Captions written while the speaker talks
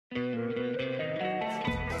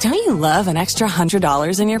Don't you love an extra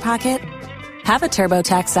 $100 in your pocket? Have a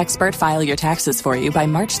TurboTax expert file your taxes for you by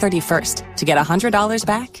March 31st to get $100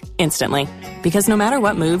 back instantly. Because no matter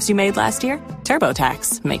what moves you made last year,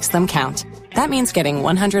 TurboTax makes them count. That means getting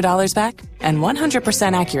 $100 back and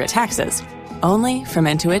 100% accurate taxes, only from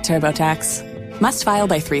Intuit TurboTax. Must file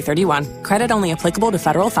by 3/31. Credit only applicable to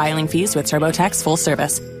federal filing fees with TurboTax full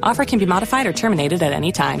service. Offer can be modified or terminated at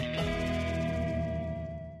any time.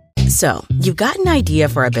 So, you've got an idea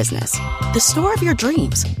for a business. The store of your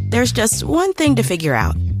dreams. There's just one thing to figure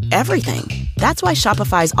out. Everything. That's why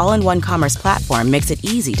Shopify's all-in-one commerce platform makes it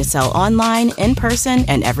easy to sell online, in person,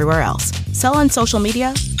 and everywhere else. Sell on social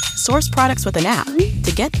media. Source products with an app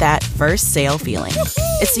to get that first sale feeling.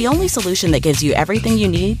 It's the only solution that gives you everything you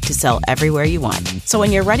need to sell everywhere you want. So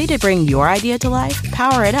when you're ready to bring your idea to life,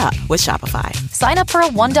 power it up with Shopify. Sign up for a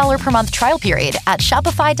 $1 per month trial period at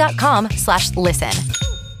shopify.com/listen.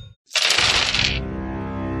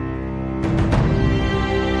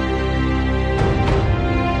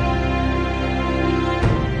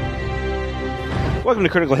 Welcome to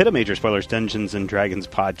Critical Hit, a Major Spoilers Dungeons & Dragons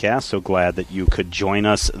podcast. So glad that you could join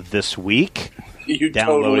us this week. You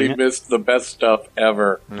totally missed the best stuff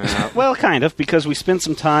ever. Well, kind of, because we spent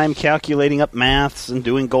some time calculating up maths and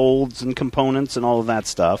doing golds and components and all of that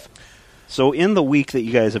stuff. So in the week that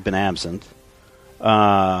you guys have been absent,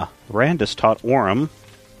 Randus taught Orem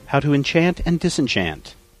how to enchant and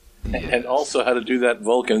disenchant. And also how to do that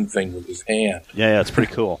Vulcan thing with his hand. Yeah, it's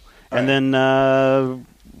pretty cool. And then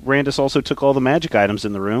Randus also took all the magic items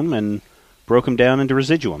in the room and broke them down into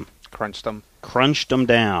residuum. Crunched them Pulverized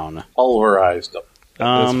them.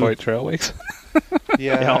 This point Trail wakes.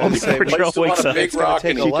 All before Trail wakes up. Big rock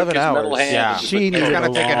take and he 11 took his metal hours. hand Yeah. and just It's put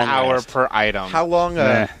going to take an hour rest. per item. How long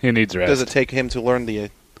He needs rest. does it take him to learn the...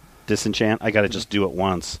 Disenchant? I got to just do it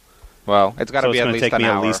once. Well, it's got to So be it's at going to least take an me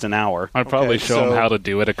hour. at least an hour. I'd probably Okay, show him so how to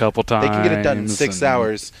do it a couple times. They can get it done in 6 and-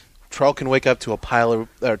 hours. Troll can wake up to a pile of...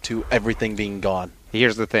 or to everything being gone.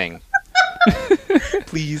 Here's the thing.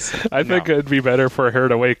 Please. I think it'd be better for her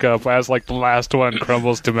to wake up as like the last one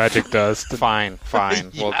crumbles to magic dust. Fine.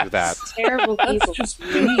 We'll do that. Terrible people. That's just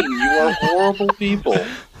mean. You are horrible people.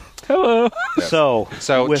 Hello. So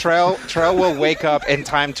Trell will wake up in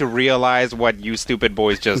time to realize what you stupid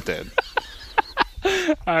boys just did.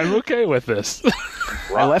 I'm okay with this.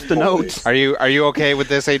 I left a note. Are you okay with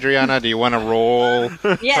this, Adriana? Do you want to roll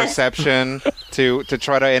Yes. perception to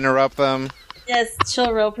try to interrupt them? Yes,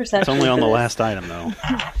 she'll roll perception. It's only on the for this. last item, though.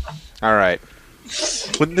 All right.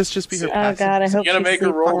 Wouldn't this just be her Oh passive? God, I hope You gotta she make her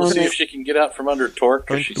sleeps roll to on see it. if she can get out from under Torque.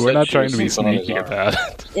 'Cause she We're said not she trying was to be sleeping on his sneaky arm. about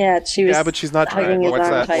it. Yeah, she was. Yeah, but she's not hugging his What's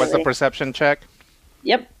arm that? What's the tightly. perception check?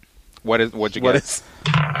 Yep. What'd you get?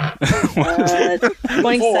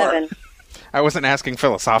 27. I wasn't asking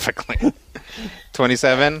philosophically.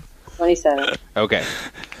 27? 27. Okay.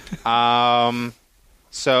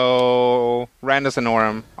 So Randus and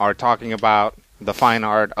Orem are talking about the fine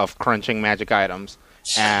art of crunching magic items.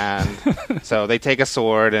 And so they take a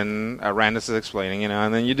sword, and Randus is explaining,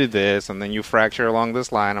 and then you do this, and then you fracture along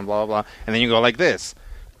this line, and blah, blah, blah. And then you go like this.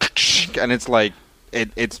 And it's like,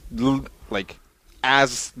 it's like,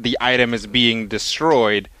 as the item is being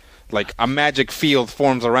destroyed, like a magic field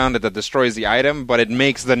forms around it that destroys the item, but it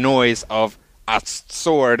makes the noise of a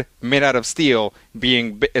sword made out of steel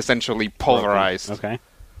being essentially pulverized. Okay.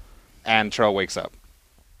 And Trell wakes up.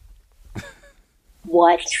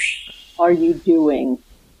 What are you doing?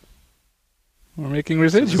 We're making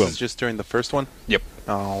This residuum. is just during the first one? Yep.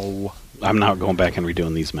 Oh. I'm not going back and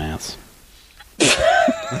redoing these maths.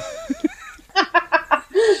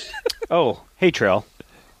 Oh, hey, Trail.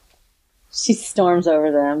 She storms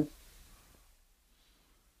over them.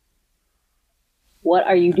 What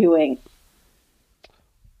are you doing?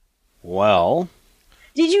 Well,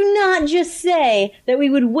 Did you not just say that we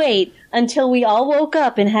would wait until we all woke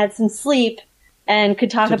up and had some sleep and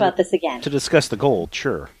could talk about this again? to discuss the gold,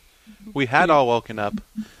 sure. We had all woken up.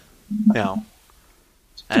 Now.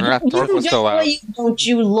 Torque was still out. Don't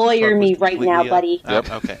you lawyer Torque me was right now, completely buddy. Yep.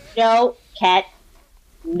 Okay. No, Cat.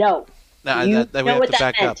 No. Now, You that we know have what to that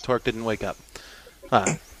back meant. up. Torque didn't wake up. All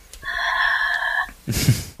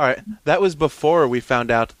right. That was before we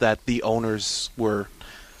found out that the owners were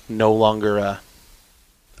no longer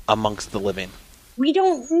amongst the living. We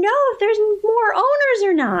don't know if there's more owners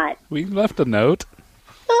or not. We left a note.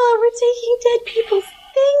 Oh, we're taking dead people's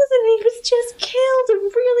things and he was just killed in a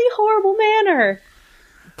really horrible manner.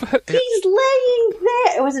 But He's laying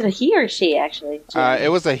there. Was it a he or she, actually? It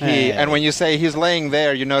was a he, Hey. and when you say he's laying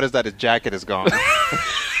there, you notice that his jacket is gone.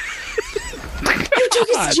 You took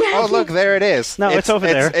his his jacket. Oh, look, there it is. No, it's over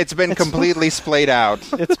there. It's been completely splayed out.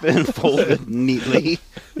 It's been folded neatly.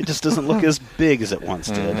 It just doesn't look as big as it once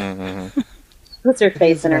did. Puts her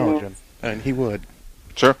face in her Acknowledge hands. him. And he would.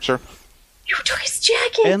 Sure. You took his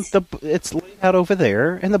jacket. And it's laid out over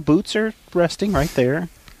there, and the boots are resting right there.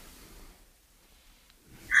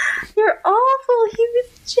 You're awful. He was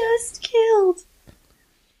just killed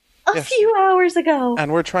a Yes. few hours ago.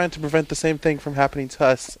 And we're trying to prevent the same thing from happening to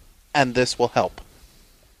us, and this will help.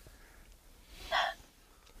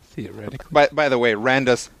 Theoretically. By the way,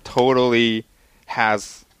 Randus totally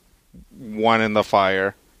has one in the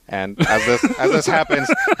fire, and as this happens,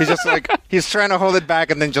 he's just like he's trying to hold it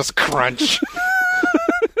back, and then just crunch.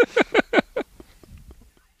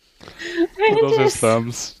 Those are Brandis,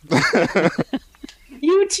 thumbs.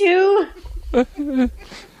 you too.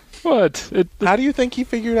 What? How do you think he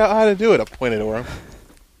figured out how to do it? I pointed to him.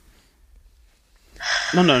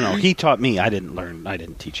 No. He taught me. I didn't learn. I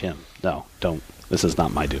didn't teach him. No, don't. This is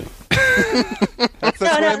not my doing. That's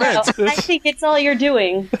what I meant. I think it's all you're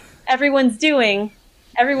doing. Everyone's doing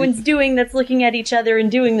that's looking at each other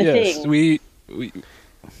and doing the Yes, thing.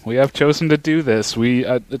 we have chosen to do this.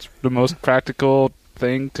 It's the most practical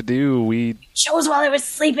thing to do. We Chose while I was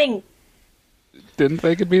sleeping. didn't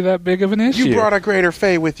think it'd be that big of an issue. You brought a greater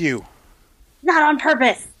Fae with you. Not on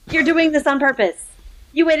purpose. You're doing this on purpose.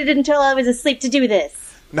 You waited until I was asleep to do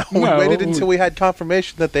this. No, we No. waited until we had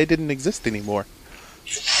confirmation that they didn't exist anymore.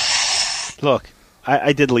 Look,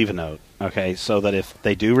 I did leave a note, okay, so that if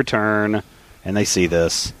they do return and they see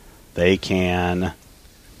this, they can...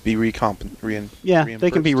 Be they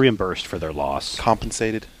can be reimbursed for their loss.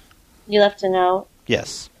 compensated. You left a note.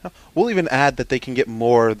 Yes. We'll even add that they can get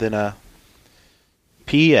more than a...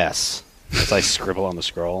 P.S. As I scribble on the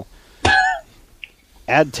scroll.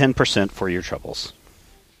 Add 10% for your troubles.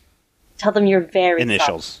 Tell them you're very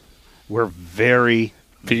Initials. We're very,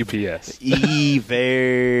 PPS.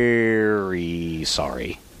 very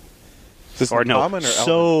sorry. Is this Or no, common or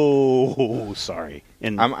so sorry.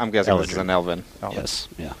 I'm guessing this is an Elven. Yes,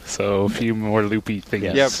 yeah. So a few more loopy things.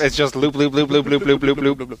 Yes. Yep, it's just loop, loop, loop, loop, loop, loop, loop,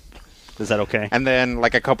 loop, loop. Is that okay? And then,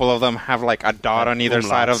 like, a couple of them have, like, a dot on either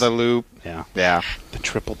side of umlauts. the loop. Yeah. Yeah. The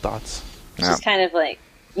triple dots. Yeah. She's kind of like,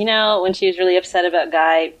 when she was really upset about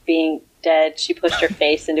Guy being dead, she pushed her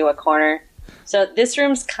face into a corner. So this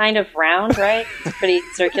room's kind of round, right? It's pretty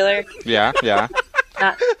circular. Yeah, yeah.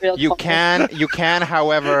 Not real You corners. can,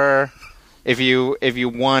 however, if you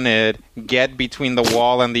wanted, get between the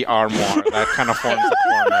wall and the armoire. That kind of forms a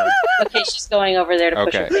corner. Okay, she's going over there to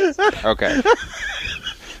push her Okay. face. Okay.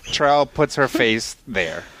 Trell puts her face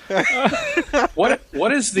there.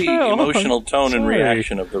 What is the Oh, emotional tone and sorry.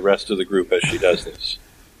 reaction of the rest of the group as she does this?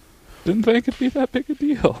 Didn't think it'd be that big a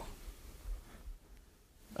deal.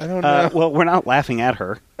 I don't know. Well, we're not laughing at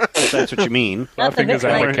her, if that's what you mean. Not the Laughing is victim,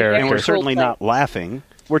 out of like, character. And we're very certainly cool not laughing.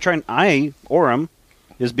 We're trying... Orem,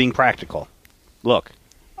 is being practical. Look,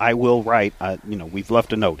 I will write... we've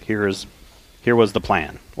left a note. Here was the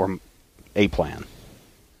plan, or a plan.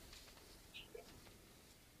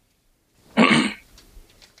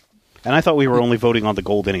 And I thought we were only voting on the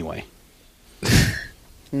gold anyway.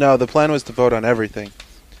 No, the plan was to vote on everything.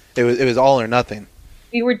 It was all or nothing.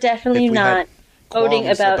 We were definitely If we had not voting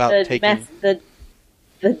qualms about about the taking-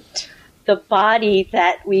 the body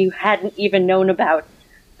that we hadn't even known about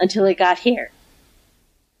until it got here.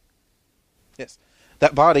 Yes.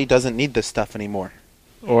 That body doesn't need this stuff anymore.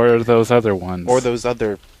 Or those other ones. Or those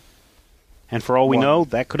other... And for all we One. know,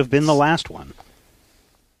 that could have been the last one.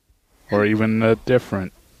 Or even a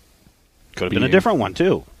different. Could have been a Being. different one,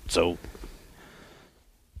 too. So,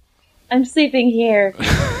 I'm sleeping here.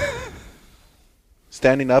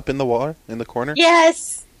 Standing up in the wall, in the corner?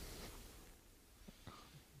 Yes!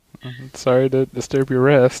 Sorry to disturb your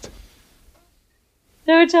rest.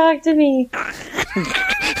 Don't talk to me.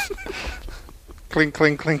 Clink,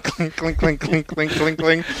 clink, clink, clink, clink, clink, clink, clink, clink,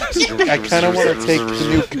 clink. I kind of want to take the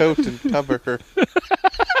new coat and cover her.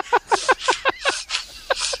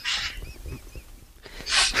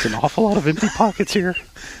 it's an awful lot of empty pockets here.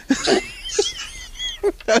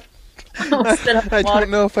 Almost spit up I water.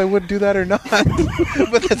 don't know if I would do that or not,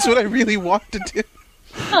 but that's what I really want to do.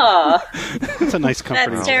 Aw, It's a nice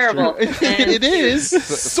comforting that's gesture. terrible. It is,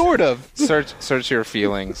 sort of. Search your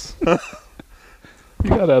feelings. You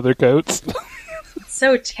got other coats.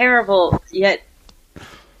 So terrible, yet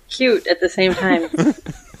cute at the same time.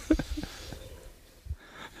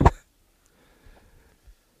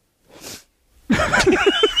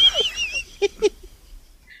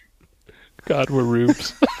 God, we're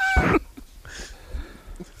rubes.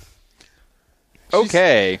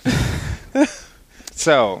 Okay.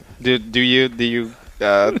 So, do you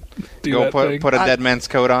Do go that thing. put a dead man's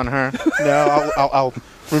coat on her? No, I'll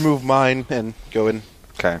remove mine and go in.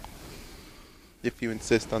 Okay. If you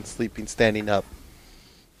insist on sleeping standing up.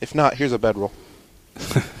 If not, here's a bedroll.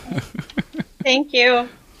 Thank you.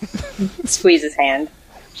 Squeeze his hand.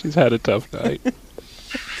 She's had a tough night.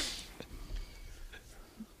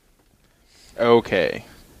 Okay.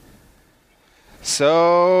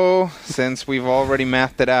 So, since we've already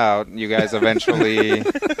mathed it out, you guys eventually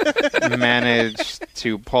managed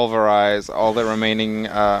to pulverize all the remaining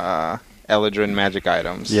Eladrin magic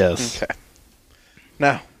items. Yes. Okay.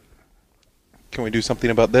 Now, can we do something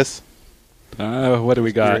about this? What do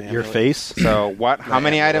we got? Spirit Your amulet. face? So, how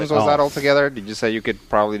many items was that altogether? Did you say you could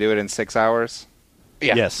probably do it in 6 hours?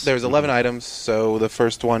 Yeah. Yes. There's 11 items, so the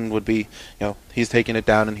first one would be, he's taking it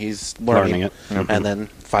down and he's learning it. And then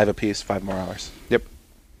 5 apiece, 5 more hours. Yep.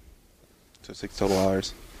 So 6 total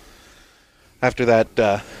hours. After that,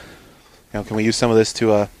 can we use some of this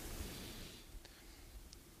to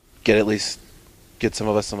get some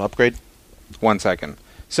of us some upgrade? 1 second.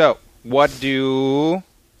 So, what do,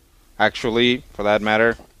 actually, for that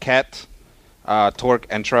matter, Ket, Torque,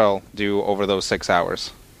 and Trell do over those 6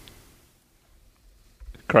 hours?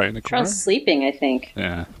 Cry in the corner? Trell's sleeping, I think.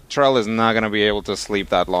 Yeah. Trell is not going to be able to sleep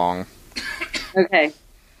that long. Okay.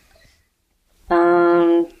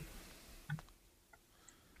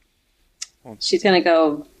 She's gonna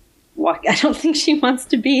go walk. I don't think she wants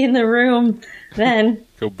to be in the room then.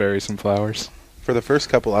 Go bury some flowers. For the first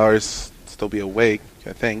couple hours, still be awake,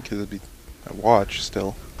 I think, because it'd be a watch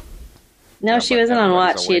still. No, Yeah, she but wasn't on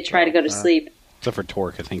everybody's watch. She had awake, tried to go to though. sleep. Except for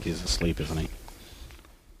Torque. I think he's asleep, isn't he?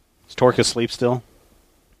 Is Torque asleep still?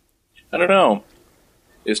 I don't know.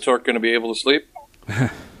 Is Torque going to be able to sleep?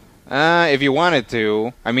 If you wanted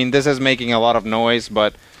to. I mean, this is making a lot of noise,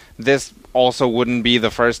 but this also wouldn't be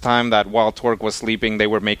the first time that while Torque was sleeping, they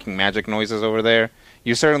were making magic noises over there.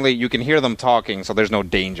 You can hear them talking, so there's no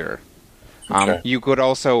danger. Okay. You could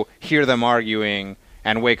also hear them arguing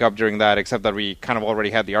and wake up during that, except that we kind of already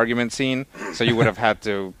had the argument scene, so you would have had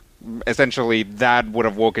to... Essentially, that would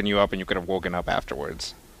have woken you up, and you could have woken up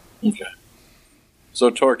afterwards. Okay. So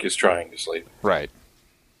Torque is trying to sleep. Right.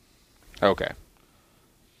 Okay.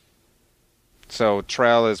 So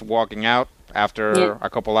Trell is walking out after a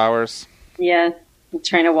couple hours. Yeah, I'm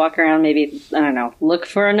trying to walk around. Maybe I don't know. Look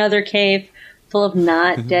for another cave full of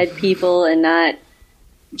not dead people and not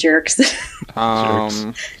jerks.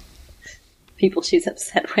 People she's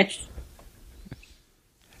upset with.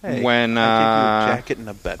 Hey, When, I gave you a jacket and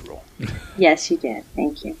a bedroll. Yes, you did.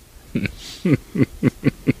 Thank you.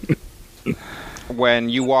 When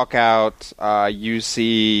you walk out, you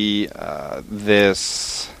see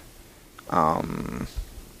this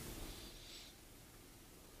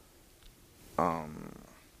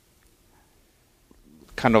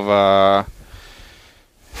kind of a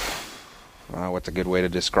what's a good way to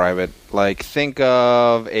describe it? Like, think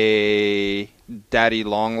of a Daddy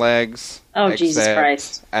Longlegs. Oh, Jesus except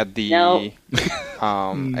Christ. At the Nope.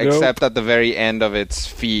 except at the very end of its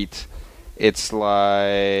feet, it's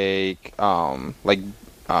like kind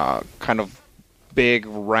of big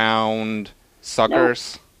round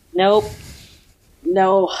suckers. Nope.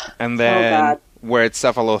 No. And then God. where its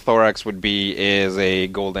cephalothorax would be is a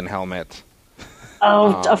golden helmet.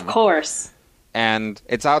 Oh, of course. And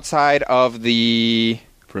it's outside of the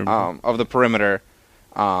perimeter.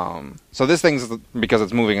 So this thing's, because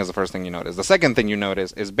it's moving, is the first thing you notice. The second thing you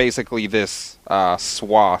notice is basically this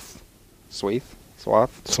swath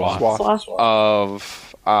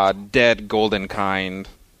of dead golden kind,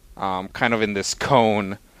 kind of in this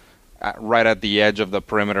cone, right at the edge of the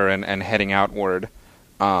perimeter and heading outward.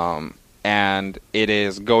 And it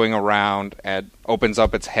is going around and opens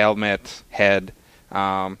up its helmet head.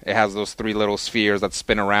 It has those 3 little spheres that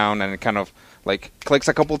spin around, and it kind of like clicks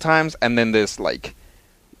a couple times, and then this like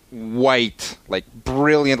white, like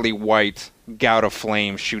brilliantly white gout of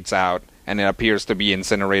flame shoots out, and it appears to be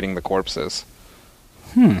incinerating the corpses.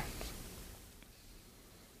 It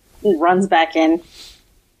runs back in.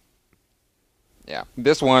 Yeah,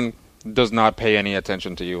 this one does not pay any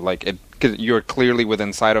attention to you. Like, 'cause you're clearly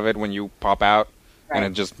within sight of it when you pop out, and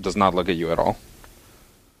it just does not look at you at all.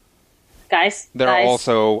 Guys, There are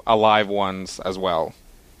also alive ones as well.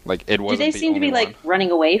 Like, it do wasn't they the seem to be only like running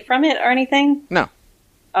away from it or anything? No.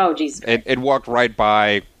 Oh, Jesus. It walked right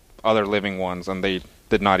by other living ones, and they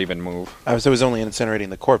did not even move. So it was only incinerating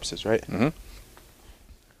the corpses, right? Mm-hmm.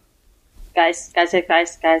 Guys.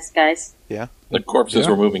 Yeah. The corpses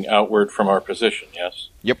were moving outward from our position, yes?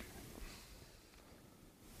 Yep.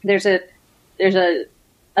 There's a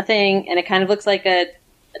thing, and it kind of looks like a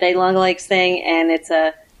Day Long Legs thing, and it's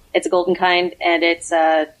a golden kind, and it's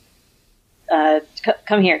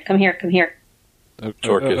Come here.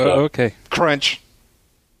 Torque is up. Okay. Crunch.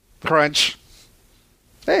 Crunch.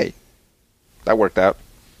 Hey. That worked out.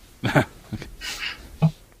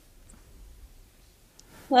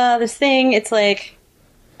 Well, this thing, it's like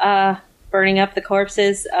burning up the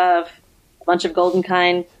corpses of a bunch of golden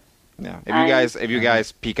kind. Yeah. If you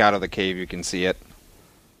guys peek out of the cave, you can see it.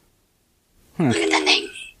 Look at that thing.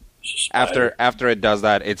 After it does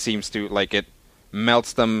that, it seems to like it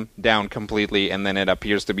melts them down completely, and then it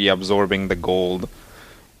appears to be absorbing the gold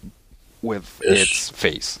with its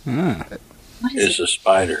face. What It's a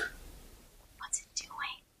spider. What's it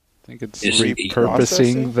doing? I think it's Is it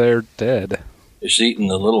repurposing their dead. It's eating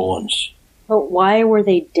the little ones. But why were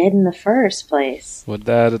they dead in the first place? Would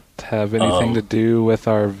that have anything to do with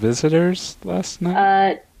our visitors last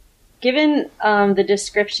night? Given the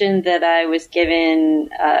description that I was given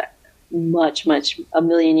much, a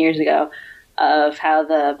million years ago of how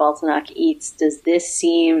the Baltanok eats, did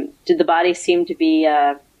the body seem to be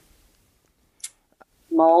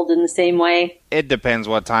mauled in the same way? It depends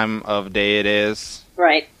what time of day it is.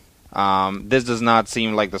 Right. This does not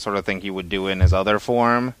seem like the sort of thing he would do in his other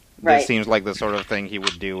form. Right. This seems like the sort of thing he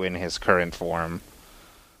would do in his current form.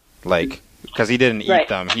 Like, because he didn't eat Right.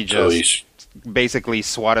 them. He So just basically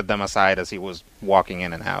swatted them aside as he was walking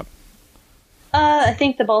in and out. I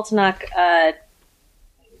think the Baltanok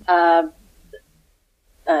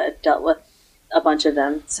dealt with a bunch of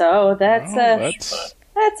them, so that's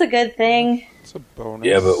a good thing. It's a bonus.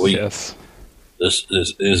 Yeah, but Yes. this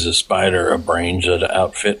is a spider a brains of the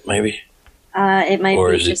outfit, maybe? It might Or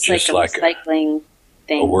be is it just just like a like recycling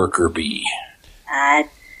thing. A worker bee. I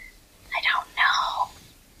don't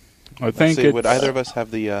know. I think See, it's... would either of us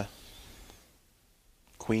have the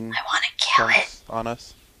queen I want to kill it. chunks on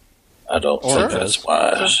us? I don't Or- think that's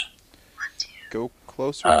wise. Go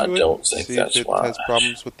closer I to it. don't think See that's if it wise. has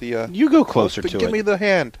problems with the. You go closer but to give it. me the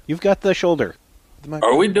hand. You've got the shoulder.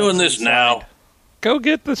 Are we doing this now? Go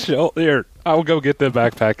get the shoulder. I'll go get the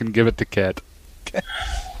backpack and give it to Ket.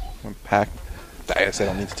 Pack. I guess I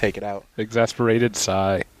don't need to take it out. Exasperated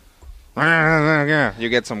sigh. You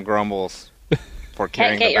get some grumbles for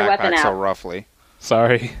carrying get the your weapon backpack so out. roughly.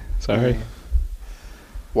 Sorry.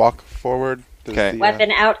 Walk forward. There's 'Kay. the,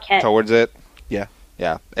 Weapon out, Ket. Towards it? Yeah.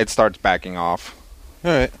 Yeah. It starts backing off.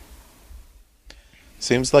 All right.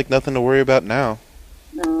 Seems like nothing to worry about now.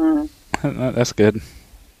 That's good.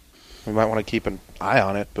 We might want to keep an eye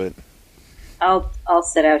on it, but I'll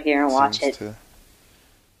sit out here and watch seems it. to-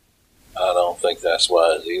 I don't think that's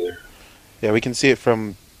wise either. Yeah, we can see it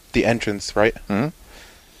from the entrance, right? Hmm?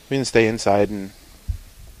 We can stay inside and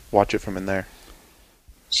watch it from in there.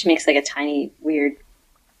 She makes like a tiny, weird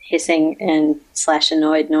hissing and /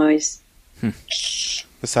 annoyed noise.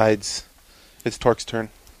 Besides, it's Torque's turn.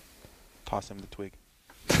 Toss him the twig.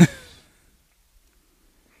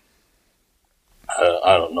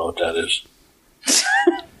 I don't know what that is.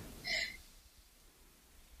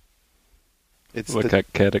 It's Look the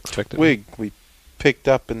at Ket expected. twig we picked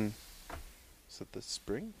up in. Is it the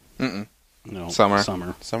spring? Mm-mm. No, Summer.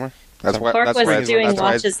 Summer. Summer? That's Summer. why. Clark That's was why it's, doing that's why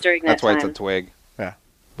watches it's, during that That's why it's a time. twig. Yeah.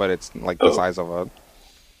 But it's like the size of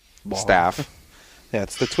a staff. Yeah,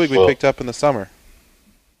 it's the twig we Well- picked up in the summer.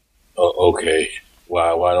 Oh, okay.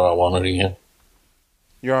 Why do I want it again?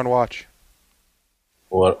 You're on watch.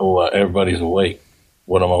 What? Everybody's awake.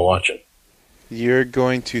 What am I watching? You're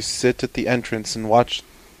going to sit at the entrance and watch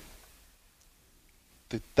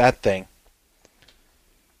that thing.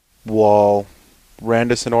 While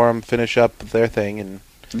Randus and Orem finish up their thing, and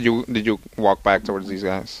Did you walk back towards these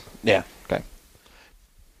guys? yeah, Okay.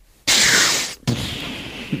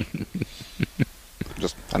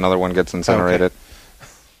 Just another one gets incinerated.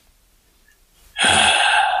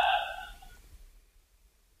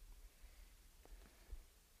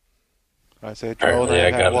 I say Joel and Apparently I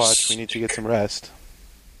I have gotta watch. We need to get some rest.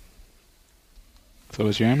 So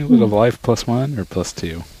is your amulet of life +1 or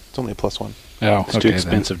 +2? It's only a +1. Oh, It's okay, too then.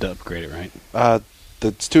 expensive to upgrade it, right?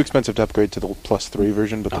 It's too expensive to upgrade to the +3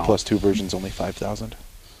 version, but the Oh. +2 version's only 5,000.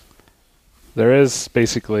 There is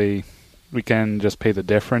basically, we can just pay the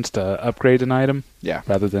difference to upgrade an item Yeah.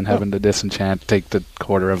 rather than having to disenchant, take the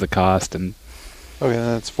quarter of the cost, and Okay,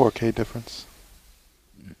 then that's 4K difference.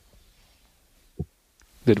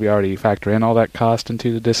 did we already factor in all that cost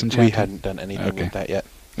into the disenchant? We hadn't done anything Okay. with that yet.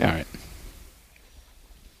 All right.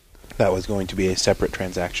 That was going to be a separate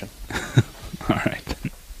transaction. All right.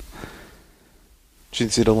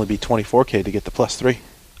 Since it'd only be 24K to get the +3.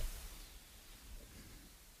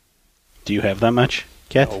 Do you have that much,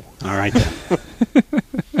 Ket? No. All right then.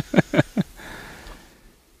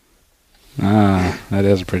 That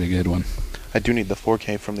is a pretty good one. I do need the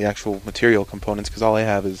 4K from the actual material components because all I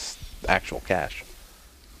have is actual cash.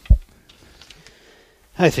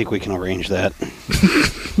 I think we can arrange that.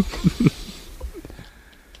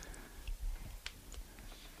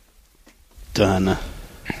 Done.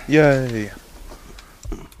 Yay.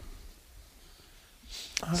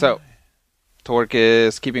 So, Torque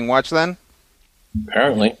is keeping watch then?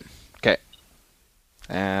 Apparently. Okay.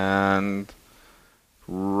 And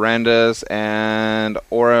Randus and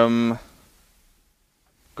Orem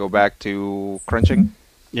go back to crunching?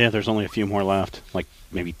 Yeah, there's only a few more left. Like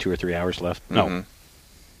maybe 2 or 3 hours left. No. Mhm.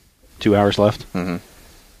 2 hours left. Mm-hmm.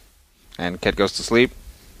 And Kit goes to sleep?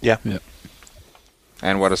 Yeah.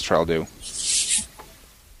 And what does Trell do?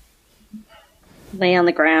 Lay on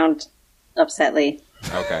the ground, upsetly,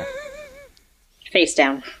 Okay. face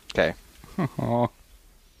down. Okay. Oh,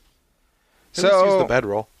 At least use the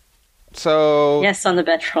bedroll. So... Yes, on the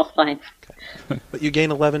bedroll, fine. But you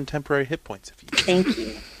gain 11 temporary hit points if you Thank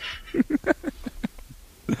you.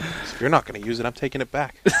 So if you're not going to use it, I'm taking it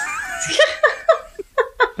back.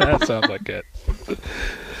 that sounds like it.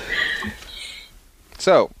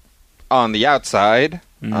 So, on the outside,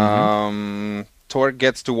 Mm-hmm. Torque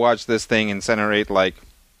gets to watch this thing incinerate like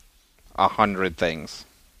 100 things.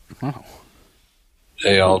 Oh.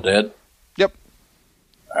 They all dead? Yep.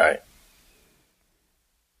 Alright.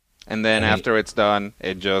 And then after it's done,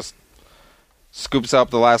 it just scoops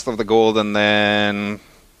up the last of the gold and then,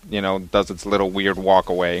 does its little weird walk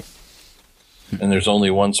away. And there's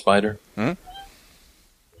only one spider?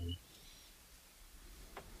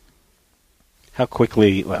 How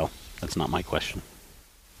quickly... Well, that's not my question.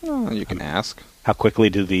 Oh, you can ask. How quickly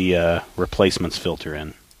do the replacements filter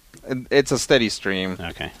in? It's a steady stream.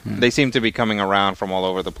 Okay. They seem to be coming around from all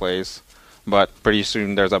over the place, but pretty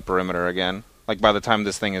soon there's a perimeter again. Like by the time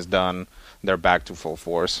this thing is done, they're back to full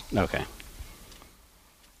force. Okay.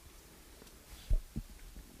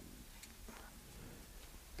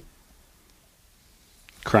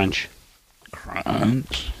 Crunch.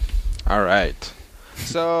 All right.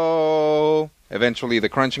 So eventually the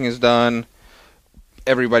crunching is done.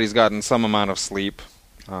 Everybody's gotten some amount of sleep.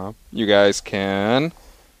 You guys can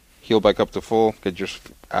heal back up to full. Get your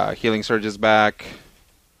healing surges back.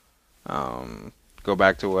 Go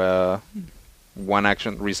back to one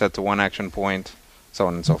action, reset to one action point, so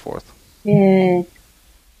on and so forth. Yeah.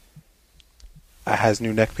 Has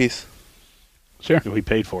new neck piece. Sure. We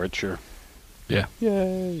paid for it, sure. Yeah.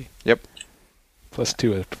 Yay. Yep.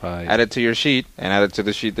 +2 at 5. Add it to your sheet, and add it to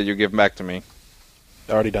the sheet that you give back to me.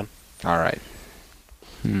 Already done. All right.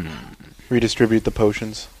 Redistribute the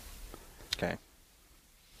potions. Okay.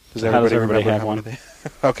 Does So how does everybody everybody remember have how many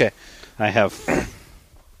they- Okay. I have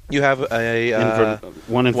You have a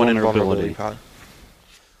one invulnerability. pod.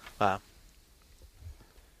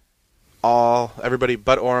 Everybody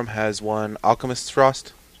but Orem has one Alchemist's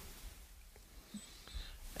Frost.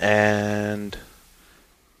 And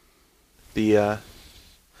the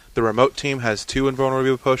remote team has 2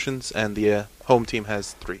 invulnerability potions, and the home team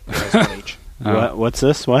has 3. It has 1 each. What's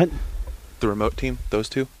this? What? The remote team, those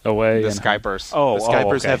 2. Away. The and Skypers. Oh, The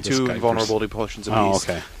Skypers okay. have The 2 Skypers. invulnerability potions apiece. Oh,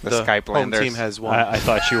 okay. The home Skyplanders. team has 1. I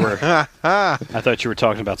thought you were. I thought you were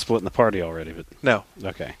talking about splitting the party already, but No.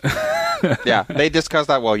 okay. Yeah, they discussed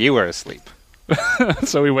that while you were asleep.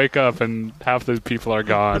 So we wake up and half the people are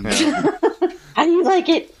gone. How do you like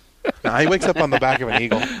it? No, he wakes up on the back of an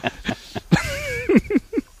eagle.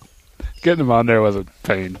 Getting him on there was a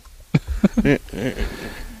pain.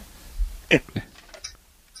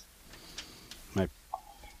 My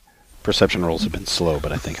perception rolls have been slow,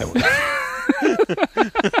 but I think I would.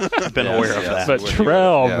 I've been aware of that. But would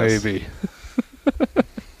Trell, yes. maybe.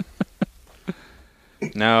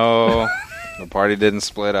 No, the party didn't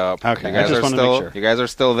split up. Okay, you I guys just are wanted to still make sure. you guys are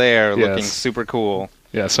still there, Yes. looking super cool.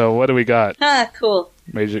 Yeah, so what do we got? Ah, cool.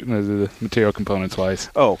 Major the material components wise.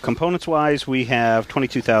 Oh, components-wise, we have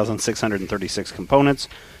 22,636 components,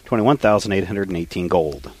 21,818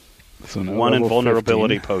 gold. So no One level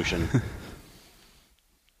invulnerability 15. potion.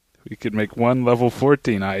 We could make one level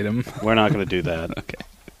 14 item. We're not going to do that. Okay.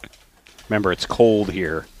 Remember, it's cold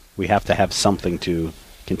here. We have to have something to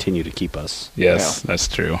continue to keep us Yes, that's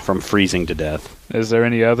true. from freezing to death. Is there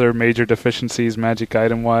any other major deficiencies magic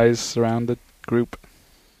item wise around the group?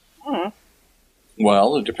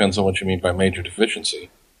 Well, it depends on what you mean by major deficiency.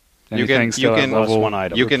 Anything still at plus level one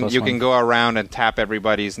item. You can plus you one? can go around and tap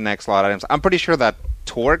everybody's next slot items. I'm pretty sure that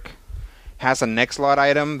Torque has a next slot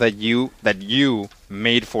item that you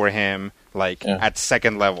made for him at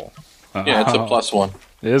second level. Yeah, it's a Oh. +1.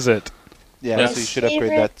 Is it? Yeah, Yes. so you should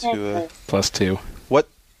upgrade that to +2. what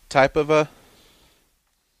type of a?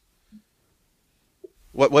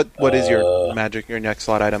 What is your your next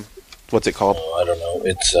slot item? What's it called? Oh, I don't know.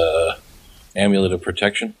 It's Amulet of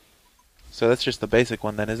Protection. So that's just the basic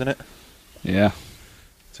one then, isn't it? Yeah.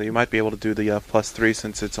 So you might be able to do the +3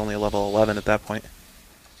 since it's only a level 11 at that point.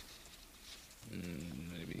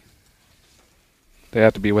 Maybe. They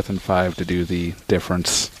have to be within 5 to do the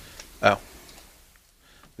difference. Oh.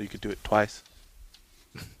 You could do it twice.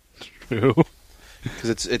 True.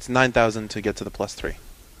 Because it's 9,000 to get to the +3.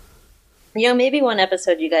 You know, maybe one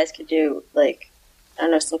episode you guys could do, like, I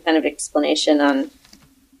don't know, some kind of explanation on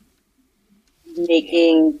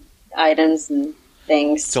making items and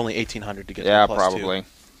things. It's only 1,800 to get to Yeah, the +2. probably.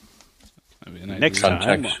 Next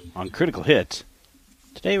time on Critical Hit.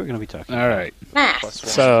 Today we're going to be talking. All right. +1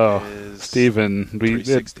 So, is Steven, it'd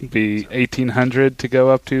 360. be 1,800 to go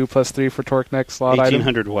up to +3 for Torque Next slot item?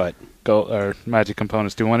 1,800 what? Or magic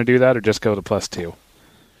components. Do you want to do that or just go to +2?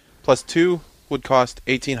 +2 would cost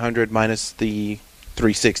 1,800 minus the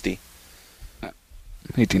 360.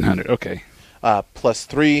 1,800, okay.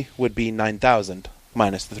 +3 would be 9,000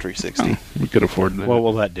 minus the 360. Oh, we could afford that. What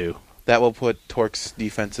will that do? That will put Torque's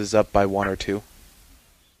defenses up by 1 or 2.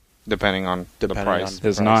 Depending on the Depending price. on-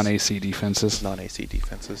 His price. non-AC defenses. Non-AC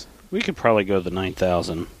defenses. We could probably go the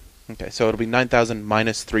 9,000. Okay, so it'll be 9,000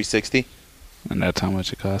 minus 360. And that's how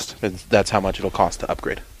much it cost. And that's how much it'll cost to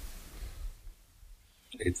upgrade.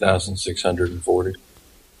 8,640.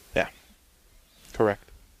 Yeah. Correct.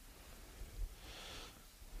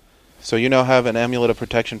 So you now have an Amulet of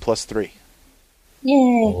Protection +3. Yay.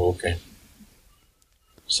 Oh, okay.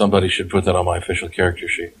 Somebody should put that on my official character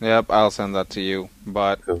sheet. Yep, I'll send that to you.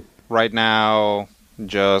 But Cool. right now,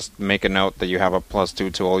 just make a note that you have a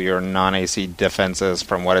 +2 to all your non-AC defenses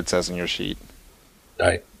from what it says in your sheet.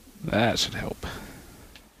 Right. That should help.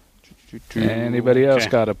 Anybody else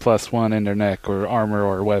Okay. got a +1 in their neck or armor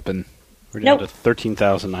or weapon? We're down Nope. to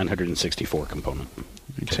 13,964 component.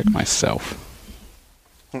 Let me check myself.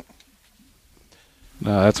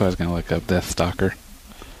 That's why I was going to look up Deathstalker.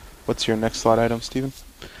 What's your next slot item, Steven?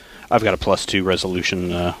 I've got a +2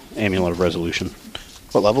 resolution, Amulet of Resolution,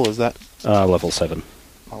 What level is that? level 7.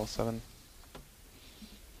 Level 7.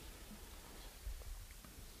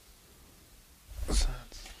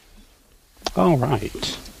 All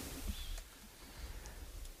right.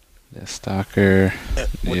 Deathstalker.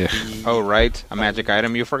 Yeah. Oh, right. A magic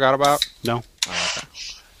item you forgot about? No,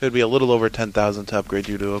 It'd be a little over 10,000 to upgrade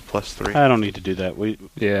you to a +3. I don't need to do that.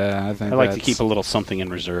 Yeah, I think I like to that's- keep a little something in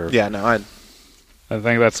reserve. Yeah, no, I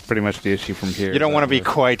think that's pretty much the issue from here. You don't want to be That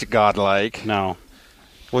quite godlike. No.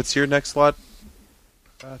 What's your next slot,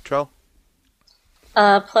 Trell?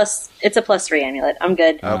 It's a +3 amulet. I'm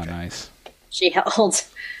good. Oh, Okay. nice. She holds,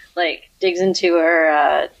 like, digs into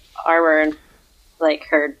her armor and, like,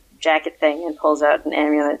 her jacket thing and pulls out an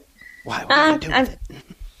amulet. Why? What do you do I'm- with it?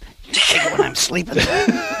 You take it when I'm sleeping.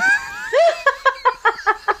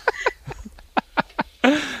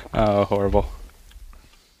 Oh, horrible.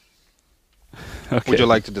 Okay. Would you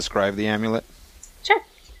like to describe the amulet? Sure.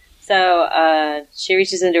 So she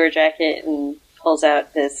reaches into her jacket and pulls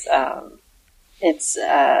out this. It's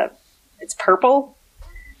purple,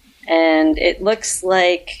 and it looks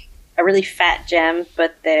like a really fat gem,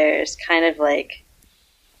 but there's kind of like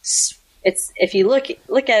it's if you look at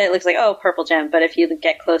it, it looks like, oh, purple gem, but if you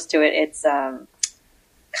get close to it, it's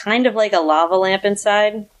kind of like a lava lamp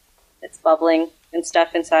inside. It's bubbling and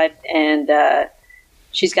stuff inside, and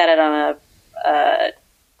she's got it on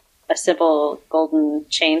a simple golden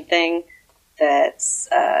chain thing that's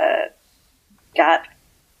got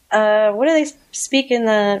what do they speak in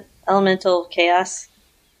the elemental chaos?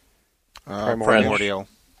 Primordial.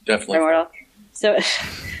 Definitely. Primordial. So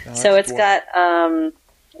so it's got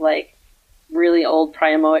like really old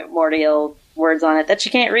primordial words on it that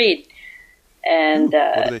you can't read. And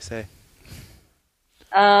What do they say?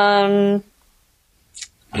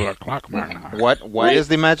 What is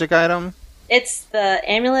the magic item? it's the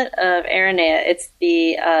Amulet of Aranea. It's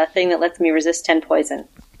the thing that lets me resist 10 poison.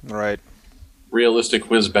 Right. Realistic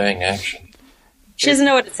whiz bang action. She doesn't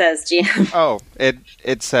know what it says, GM. Oh,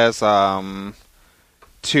 it says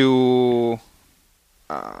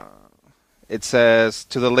it says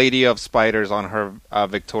to the Lady of Spiders on her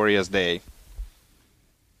victorious day.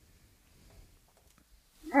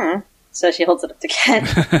 So she holds it up to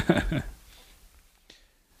Ken.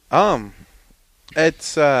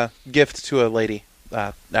 It's a gift to a lady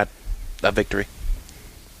at a victory.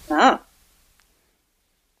 Oh.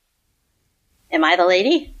 Am I the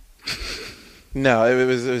lady? No, it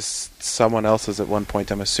was someone else's at one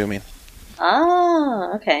point, I'm assuming.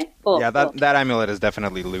 Oh, okay. Cool. Yeah, cool. that amulet is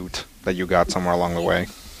definitely loot that you got somewhere along the way.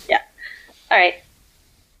 Yeah. All right.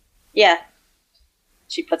 Yeah.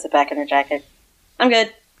 She puts it back in her jacket. I'm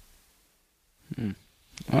good.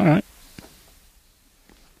 All right.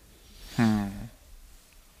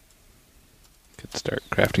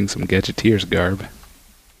 crafting some Gadgeteers garb.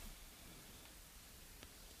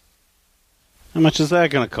 How much is that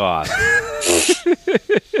going to cost?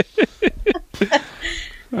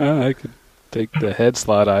 I could take the head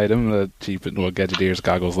slot item, the cheap Gadgeteers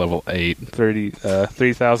goggles level 8,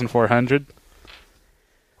 3,400.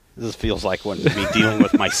 This feels like what me dealing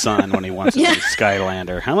with my son when he wants a new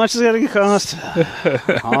Skylander. How much is it going to cost?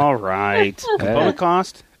 All right. Component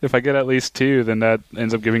cost? If I get at least 2, then that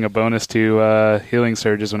ends up giving a bonus to healing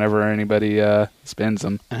surges whenever anybody spends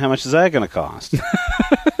them. And how much is that going to cost?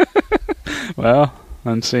 Well,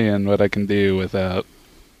 I'm seeing what I can do without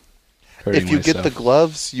hurting If you myself. get the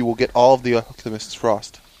gloves, you will get all of the Alchemist's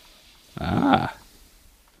Frost. Ah.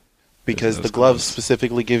 Because Those the gloves gloves.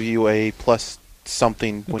 specifically give you a plus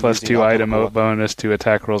something when Plus using 2 item alchemical weapon. bonus to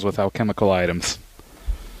attack rolls with alchemical items.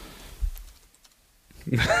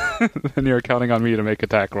 Then you're counting on me to make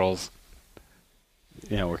attack rolls.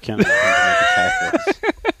 Yeah, we're counting on him to make attack rolls.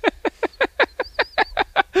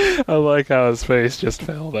 I like how his face just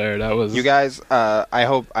fell there. That was You guys, I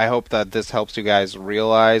hope that this helps you guys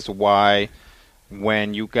realize why,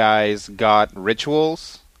 when you guys got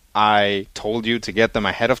rituals, I told you to get them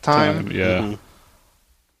ahead of time. Yeah.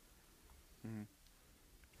 Mhm.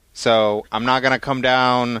 So I'm not gonna come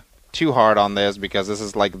down too hard on this because this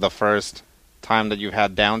is like the first time that you've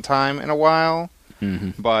had downtime in a while.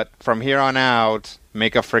 Mm-hmm. But from here on out,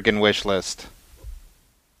 make a freaking wish list.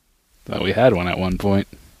 Thought we had one at one point.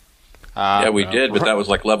 Yeah, we did, but that was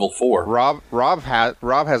like level 4. Rob has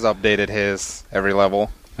updated his every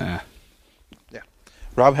level. Ah.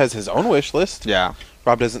 Rob has his own wish list. Yeah.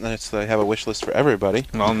 Rob doesn't necessarily have a wish list for everybody.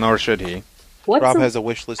 Well, nor should he. What's Rob a- has a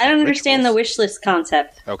wish list. I don't of understand the rituals. wish list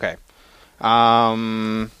concept. Okay.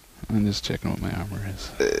 I'm just checking what my armor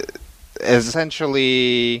is.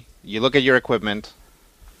 Essentially, you look at your equipment.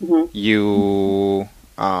 You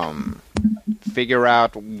figure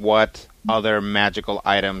out what other magical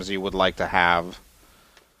items you would like to have.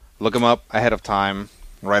 Look them up ahead of time.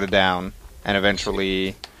 Write it down, and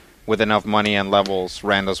eventually, with enough money and levels,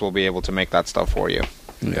 Randos will be able to make that stuff for you.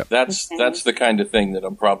 Yep. That's the kind of thing that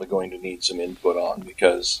I'm probably going to need some input on,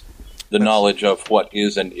 because the knowledge of what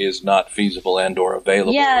is and is not feasible and or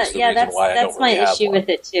available Yeah, is the yeah, reason that's why I don't that's my really have issue one. with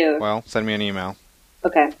it too. Well, send me an email.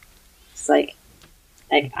 Okay, it's like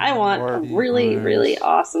I want a really, really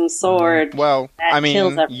awesome sword. Well, That I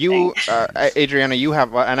kills mean, you, everything. Adriana, you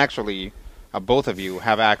have, and actually, both of you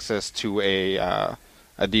have access to a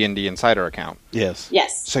D&D Insider account. Yes.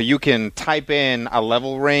 Yes. So you can type in a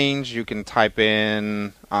level range, you can type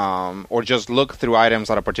in, or just look through items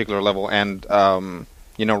at a particular level. And,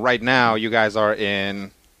 right now you guys are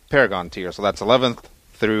in Paragon tier, so that's 11th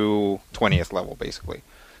through 20th level, basically.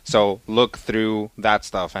 So look through that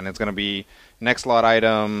stuff, and it's going to be next slot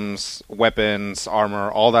items, weapons,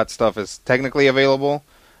 armor, all that stuff is technically available.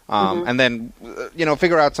 And then,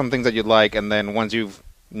 figure out some things that you'd like, and then once you've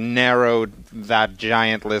narrowed that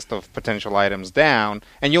giant list of potential items down,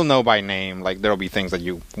 and you'll know by name, like there'll be things that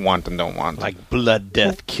you want and don't want. Like Blood,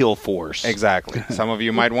 Death, Kill Force. Exactly. Some of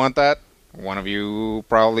you might want that. One of you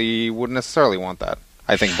probably wouldn't necessarily want that.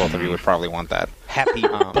 I think both of you would probably want that. Happy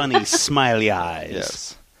Bunny Smiley Eyes.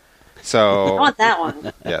 Yes. I So, want that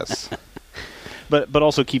one. yes. But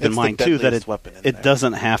also keep in It's the mind, too, that deadliest weapon in it there.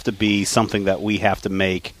 doesn't have to be something that we have to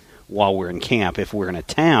make while we're in camp. If we're in a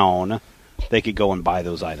town, they could go and buy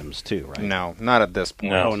those items, too, right? No, not at this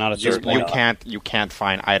point. Oh, not at this certainly point. not. You can't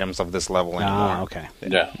find items of this level anymore. Ah, okay.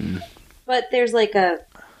 Yeah. But there's like a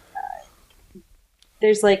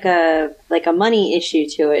money issue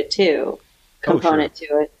to it too, component to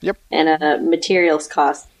it. Yep. And a materials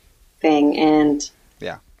cost thing, and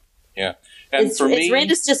Yeah. And is for me,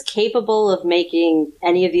 Randus just capable of making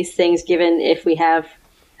any of these things? Given if we have,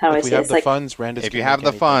 how do I If we say have it's the like funds, Randus If can you have make the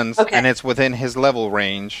anything. funds, Okay. and it's within his level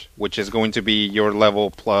range, which is going to be your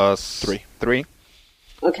level plus 3,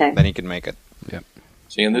 okay. then he can make it.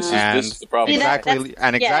 see, and this is the problem. See, that- Exactly,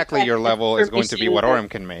 and yeah, exactly your that's level is going to be what purposely Orem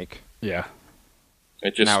can make. Yeah.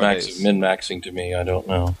 It just nowadays. smacks of min-maxing to me. I don't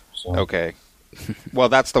know. So. Okay. Well,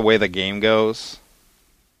 that's the way the game goes.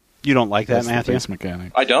 You don't like that, That's the Matthew? base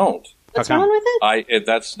mechanic. I don't. What's How come? wrong with it?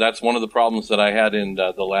 That's one of the problems that I had in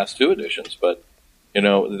the last 2 editions. But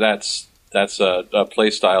that's a play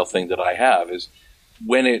style thing that I have. Is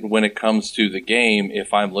when it comes to the game,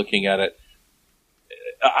 if I'm looking at it,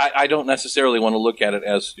 I don't necessarily want to look at it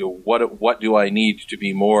as what do I need to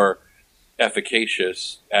be more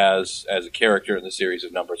efficacious as a character in the series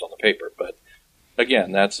of numbers on the paper. But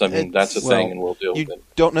again, that's a thing, and we'll deal You with it.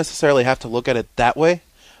 don't necessarily have to look at it that way.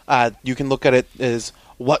 You can look at it as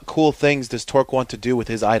what cool things does Torque want to do with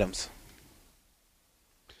his items.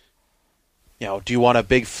 Do you want a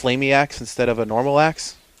big flamey axe instead of a normal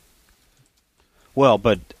axe? Well,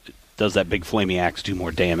 but does that big flamey axe do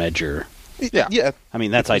more damage, or? Yeah. I mean,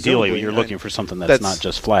 that's ideally you're looking for something that's not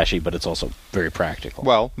just flashy, but it's also very practical.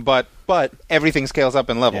 Well, but everything scales up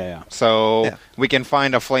in level. Yeah. So we can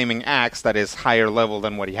find a flaming axe that is higher level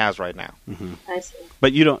than what he has right now. Mm-hmm. I see.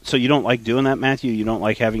 But you don't like doing that, Matthew? You don't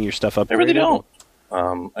like having your stuff upgraded? I really don't.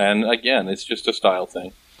 And again, it's just a style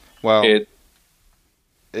thing. Well,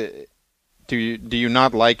 do you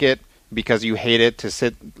not like it because you hate it to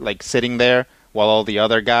sitting there while all the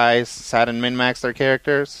other guys sat and min-max their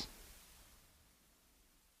characters?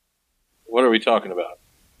 What are we talking about?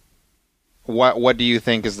 What do you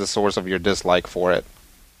think is the source of your dislike for it?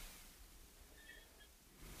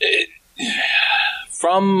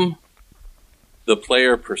 From the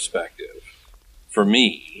player perspective, for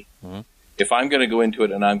me, if I'm going to go into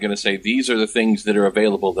it and I'm going to say these are the things that are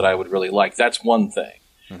available that I would really like, that's one thing.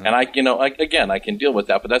 And I can deal with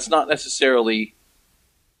that, but that's not necessarily.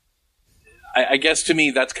 I guess to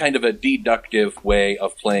me that's kind of a deductive way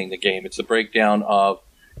of playing the game. It's a breakdown of,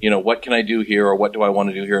 what can I do here, or what do I want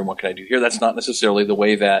to do here, and what can I do here. That's not necessarily the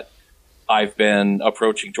way that I've been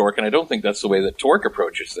approaching Torque, and I don't think that's the way that Torque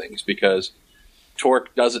approaches things, because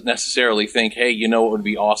Torque doesn't necessarily think, hey, what would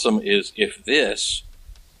be awesome is if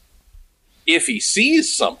he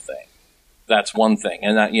sees something, that's one thing,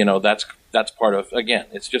 and that that's part of, again,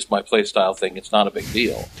 it's just my play style thing. It's not a big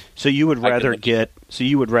deal. So you would rather get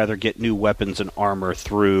new weapons and armor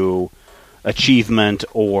through achievement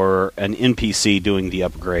or an NPC doing the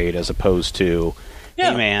upgrade, as opposed to,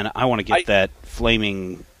 hey man, I want to get that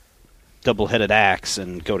flaming double-headed axe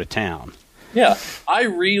and go to town. Yeah, I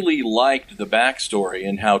really liked the backstory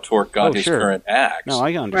and how Torque got his current axe. No,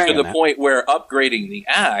 I understand to the point where upgrading the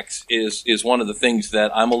axe is one of the things that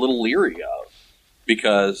I'm a little leery of,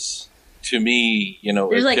 because to me,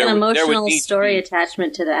 there's an emotional story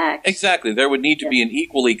attachment to the axe. Exactly, there would need to be an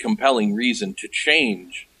equally compelling reason to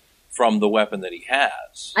change from the weapon that he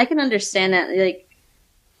has. I can understand that.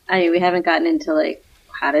 We haven't gotten into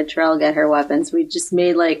how did Trell get her weapons. We just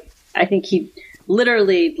made I think he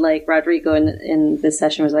literally Rodrigo in this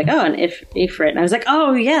session was an Ifrit, and I was like,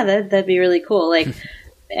 oh yeah, that'd be really cool.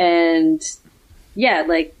 And yeah,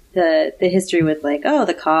 the history with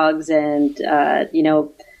the cogs and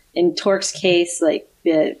in Torque's case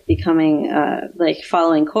becoming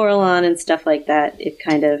following Corellon and stuff like that. It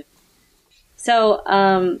kind of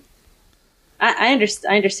I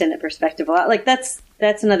understand that perspective a lot. That's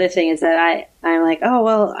another thing, is that I'm like, oh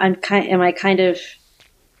well,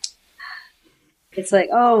 it's like,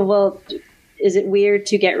 oh well, is it weird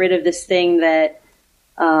to get rid of this thing that,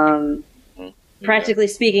 practically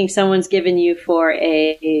speaking, someone's given you for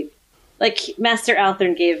Master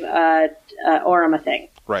Althorn gave Aurum a thing.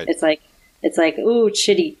 Right. It's like, ooh,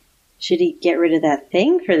 should he get rid of that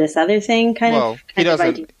thing for this other thing? He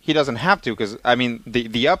doesn't have to, because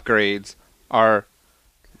the upgrades are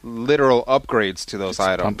literal upgrades to those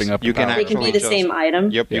items. They can be the same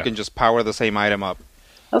item. Yep, you can just power the same item up.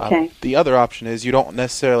 Okay. The other option is you don't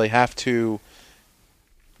necessarily have to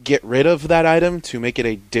get rid of that item to make it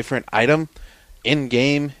a different item. In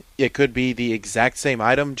game, it could be the exact same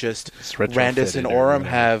item, just Randus and Aurum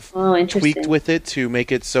have tweaked with it to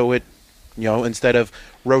make it so it, instead of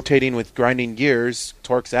rotating with grinding gears,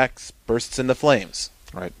 Torque's axe bursts into flames.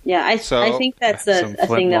 Right. Yeah, I think that's a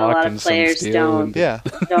thing that a lot of players don't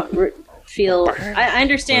feel. I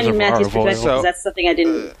understand Matthew's perspective, because that's something I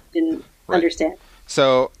didn't understand.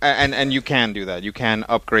 So, and you can do that. You can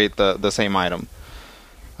upgrade the same item.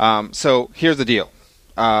 So here's the deal.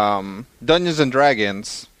 Dungeons and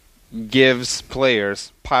Dragons gives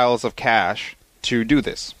players piles of cash to do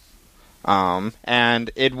this.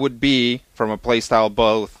 And it would be, from a playstyle,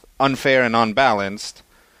 both unfair and unbalanced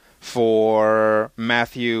for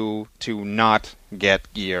Matthew to not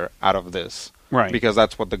get gear out of this. Right. Because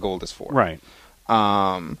that's what the gold is for. Right.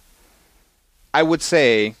 I would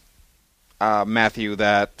say, Matthew,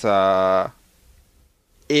 that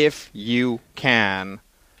if you can,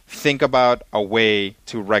 think about a way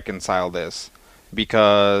to reconcile this.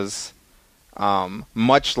 Because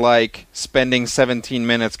much like spending 17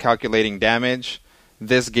 minutes calculating damage,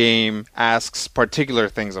 this game asks particular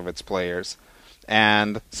things of its players.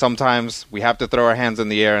 And sometimes we have to throw our hands in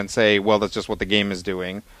the air and say, well, that's just what the game is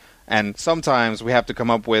doing. And sometimes we have to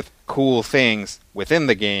come up with cool things within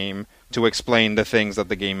the game to explain the things that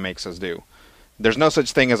the game makes us do. There's no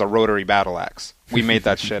such thing as a rotary battle axe. We made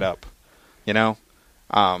that shit up.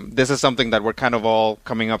 This is something that we're kind of all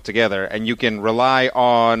coming up together, and you can rely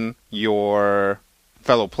on your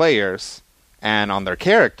fellow players and on their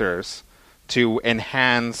characters to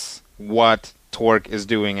enhance what Torque is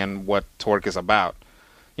doing and what Torque is about.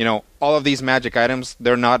 all of these magic items,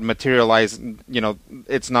 they're not materialized.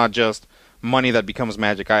 It's not just money that becomes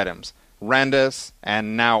magic items. Randus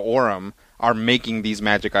and now Aurum are making these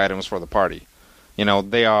magic items for the party.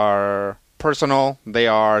 They are personal. They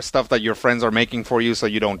are stuff that your friends are making for you so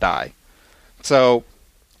you don't die. So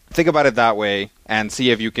think about it that way and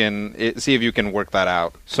see if you can work that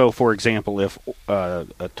out. So, for example, if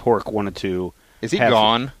a Torque wanted to... Is he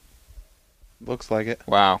gone? Looks like it.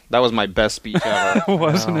 Wow, that was my best speech ever.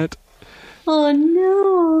 Wasn't it? Oh,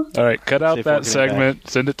 no. All right, cut out that segment.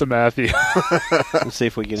 Send it to Matthew. Let's see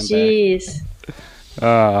if we get him Jeez.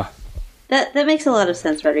 back. That makes a lot of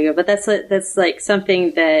sense, Rodrigo, but that's like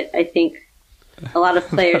something that I think a lot of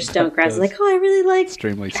players don't grasp. Like, I really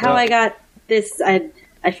like how I got this.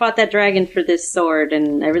 I fought that dragon for this sword,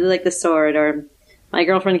 and I really like the sword, or my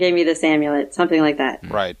girlfriend gave me this amulet, something like that.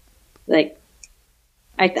 Right. Like,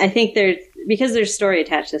 I think because there's story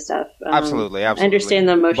attached to stuff. Absolutely. I understand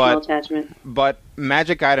the emotional attachment. But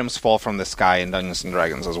magic items fall from the sky in Dungeons &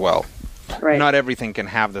 Dragons as well. Right. Not everything can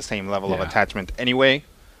have the same level of attachment anyway.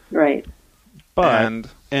 Right. But,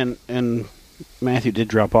 and Matthew did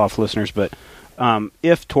drop off, listeners, but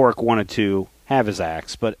if Torque wanted to have his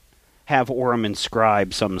axe, but have Aurum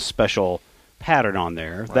inscribe some special pattern on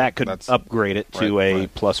there, that could upgrade it to a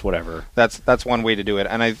plus whatever. That's one way to do it.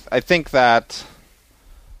 And I think that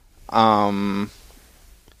the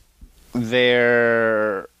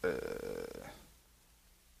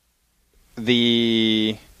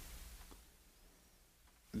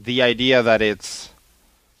idea that it's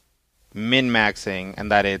min-maxing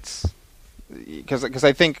and that it's because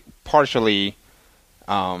I think partially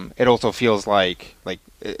it also feels like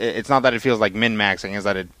it's not that it feels like min-maxing, is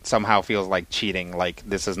that it somehow feels like cheating, like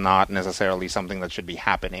this is not necessarily something that should be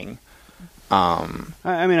happening. I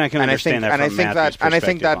mean, I can understand that from Matthew's perspective. And I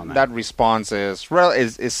think that response is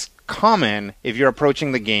common if you're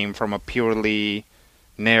approaching the game from a purely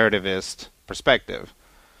narrativist perspective.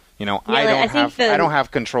 I don't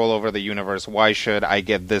have control over the universe. Why should I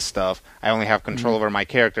get this stuff? I only have control over my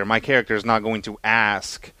character. My character is not going to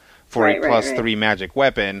ask for a plus 3 magic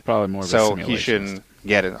weapon. Probably more of so he shouldn't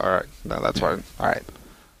get it. All right, no, that's why. All right.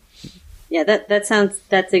 Yeah, that's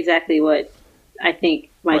exactly what I think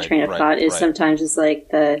my train of thought is. Sometimes it's like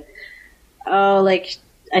I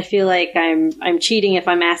feel like I'm cheating if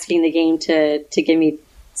I'm asking the game to give me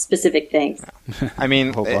specific things. I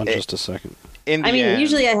mean, hold on just a second.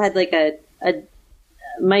 Usually I had like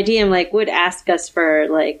my DM would ask us for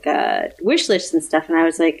wish lists and stuff, and I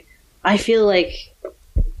was like, I feel like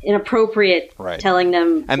inappropriate telling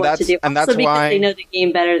them what to do, and that's because why they know the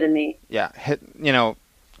game better than me. Yeah,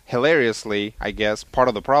 hilariously, I guess part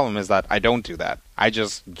of the problem is that I don't do that. I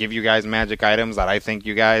just give you guys magic items that I think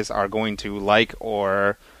you guys are going to like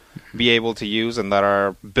or be able to use and that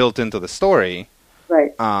are built into the story.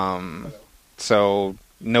 Right. So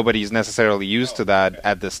nobody's necessarily used to that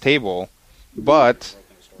at this table, but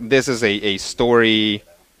this is a story.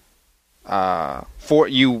 For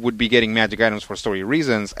you would be getting magic items for story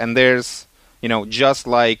reasons, and there's just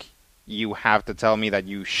like you have to tell me that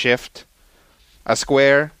you shift a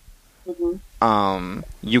square. Mm-hmm.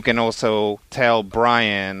 You can also tell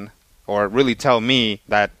Brian, or really tell me,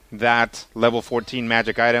 that level 14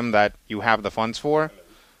 magic item that you have the funds for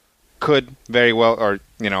could very well, or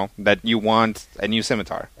that you want a new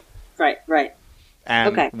scimitar. Right.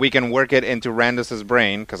 And we can work it into Randus's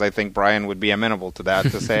brain, because I think Brian would be amenable to that,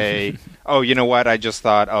 to say, oh, you know what, I just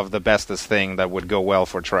thought of the bestest thing that would go well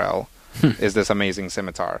for Trell, is this amazing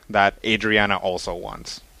scimitar that Adriana also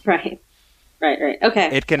wants. Right.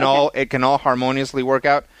 Okay. It can all harmoniously work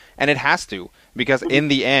out, and it has to, because in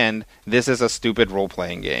the end, this is a stupid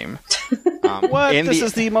role-playing game. What? This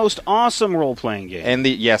is the most awesome role-playing game.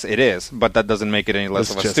 Yes, it is, but that doesn't make it any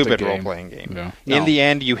less of a stupid role-playing game. Yeah. In the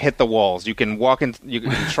end, you hit the walls. You can you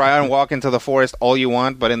can try and walk into the forest all you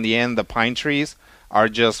want, but in the end, the pine trees are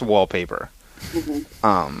just wallpaper.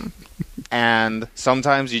 Mm-hmm. And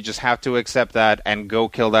sometimes you just have to accept that and go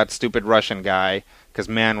kill that stupid Russian guy, because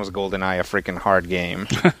man, was GoldenEye a freaking hard game.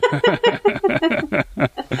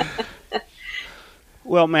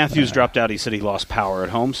 Well, Matthew's dropped out. He said he lost power at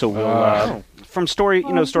home, so we'll from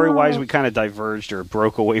story-wise, we kind of diverged or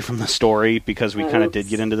broke away from the story because we kind of did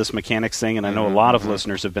get into this mechanics thing, and I know a lot of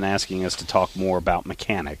listeners have been asking us to talk more about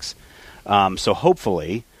mechanics. So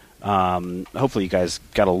hopefully you guys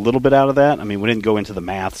got a little bit out of that. I mean, we didn't go into the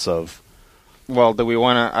maths of... Well, do we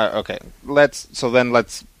want to... okay, let's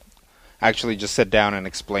actually just sit down and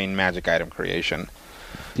explain magic item creation.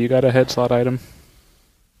 Do you got a head slot item?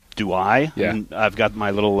 Do I? Yeah. I've got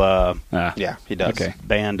my little yeah, he does. Okay.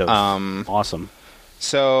 Band of awesome.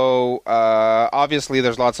 So, obviously,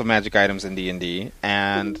 there's lots of magic items in D&D,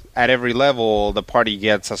 and at every level, the party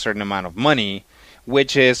gets a certain amount of money,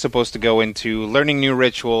 which is supposed to go into learning new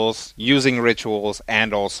rituals, using rituals,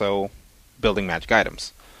 and also building magic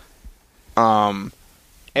items.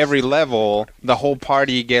 Every level, the whole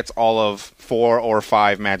party gets all of 4 or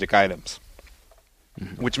 5 magic items,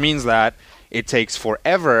 which means that it takes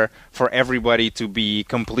forever for everybody to be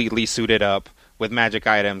completely suited up with magic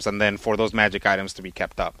items, and then for those magic items to be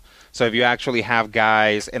kept up. So if you actually have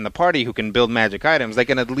guys in the party who can build magic items, they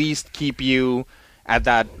can at least keep you at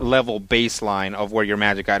that level baseline of where your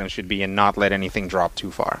magic items should be and not let anything drop too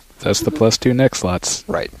far. That's the +2 next slots,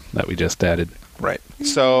 right? That we just added, right?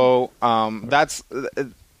 So that's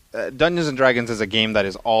Dungeons and Dragons is a game that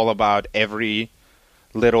is all about every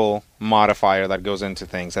little modifier that goes into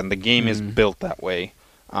things, and the game is built that way.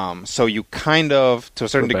 So you kind of, to a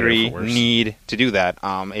certain degree, need to do that.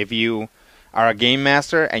 If you are a game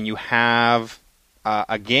master and you have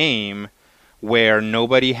a game where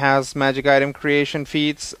nobody has magic item creation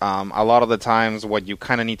feats, a lot of the times what you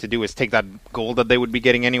kind of need to do is take that gold that they would be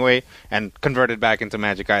getting anyway and convert it back into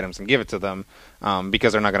magic items and give it to them,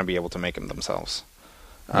 because they're not going to be able to make them themselves.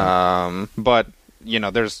 But,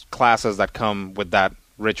 there's classes that come with that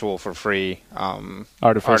ritual for free.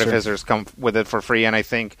 Artificers come with it for free, and I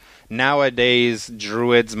think nowadays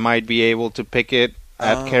druids might be able to pick it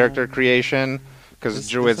at character creation, because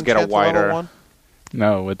druids get a wider...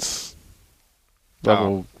 No, it's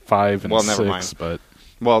level 5 and 6. Mind. But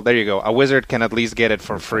well, there you go. A wizard can at least get it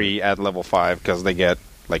for free at level 5, because they get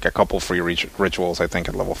like a couple free rituals, I think,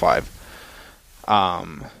 at level 5.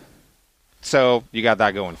 So you got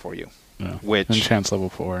that going for you. Yeah. Which enchant's level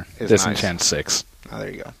 4. Disenchant 6. Oh,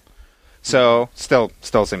 there you go. So still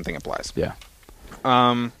same thing applies. Yeah.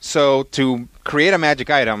 So to create a magic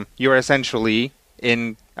item, you're essentially,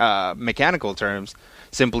 in mechanical terms,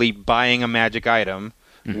 simply buying a magic item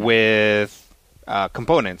with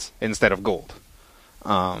components instead of gold.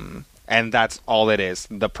 And that's all it is.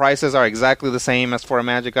 The prices are exactly the same as for a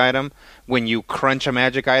magic item. When you crunch a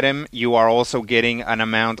magic item, you are also getting an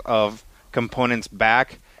amount of components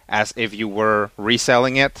back as if you were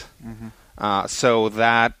reselling it. So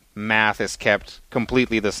that math is kept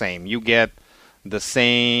completely the same. You get the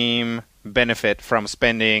same benefit from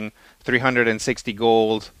spending 360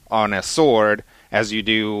 gold on a sword as you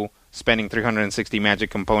do spending 360 magic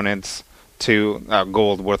components to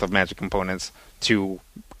gold worth of magic components to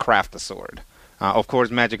craft a sword. Of course,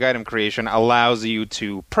 magic item creation allows you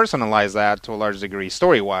to personalize that to a large degree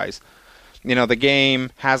story-wise. The game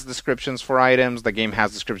has descriptions for items, the game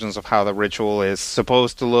has descriptions of how the ritual is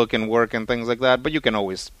supposed to look and work and things like that, but you can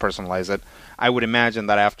always personalize it. I would imagine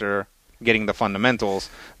that after getting the fundamentals,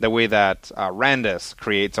 the way that Randus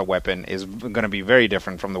creates a weapon is going to be very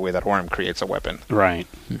different from the way that Orm creates a weapon. Right.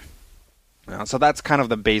 So that's kind of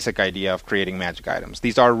the basic idea of creating magic items.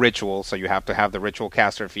 These are rituals, so you have to have the ritual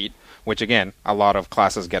caster feat, which again, a lot of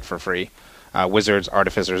classes get for free. Wizards,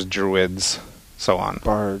 artificers, druids, so on.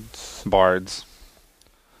 Bards.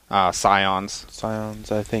 Scions.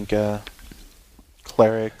 Scions, I think,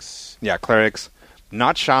 clerics. Yeah, clerics.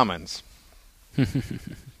 Not shamans.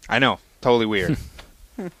 I know, totally weird.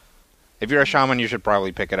 If you're a shaman, you should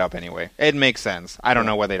probably pick it up anyway. It makes sense. I don't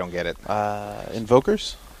know why they don't get it.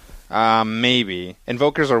 Invokers? Maybe.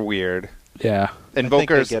 Invokers are weird. Yeah.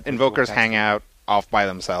 Invokers hang out off by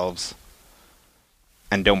themselves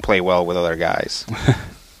and don't play well with other guys.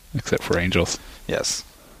 Except for angels. Yes.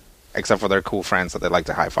 Except for their cool friends that they like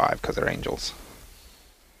to high-five because they're angels.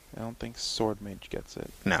 I don't think Sword Mage gets it.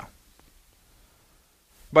 No.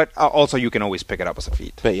 But also you can always pick it up as a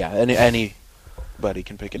feat. But yeah, anybody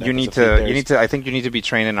can pick it up. I think you need to be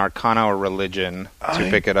trained in Arcana or Religion to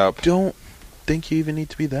pick it up. I don't think you even need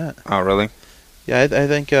to be that. Oh, really? Yeah, I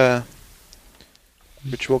think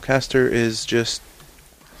Ritual Caster is just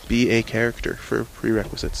be a character for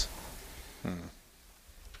prerequisites.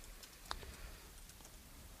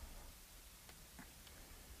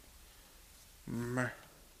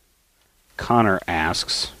 Connor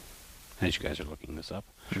asks, as you guys are looking this up,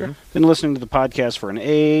 Sure. Been listening to the podcast for an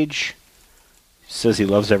age. Says he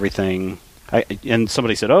loves everything. And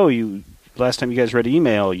somebody said, last time you guys read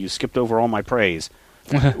email, you skipped over all my praise.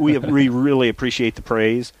 we really appreciate the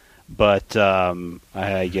praise, but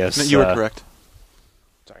I guess... You were correct.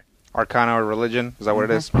 Sorry. Arcana or Religion? Is that what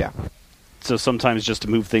it is? Yeah. So sometimes just to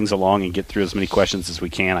move things along and get through as many questions as we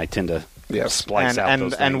can, I tend to splice out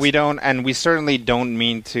those things. And we certainly don't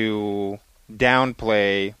mean to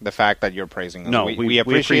downplay the fact that you're praising us. No, we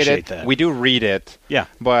appreciate it. That. We do read it. Yeah.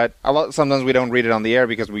 But sometimes we don't read it on the air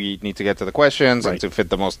because we need to get to the questions and to fit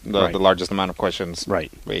the largest amount of questions.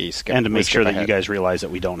 Right. We skip, and to make sure ahead. that you guys realize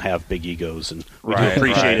that we don't have big egos, and we do Right,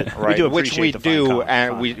 appreciate it. Right. We do Which we appreciate do,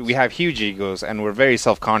 and we have huge egos, and we're very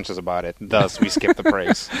self-conscious about it. Thus, we skip the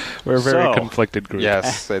praise. We're a very So, conflicted group.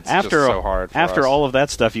 Yes, it's just so hard for After us. all of that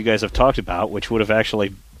stuff you guys have talked about, which would have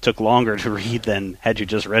actually took longer to read than had you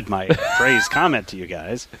just read my praise comment to you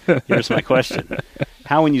guys, here's my question.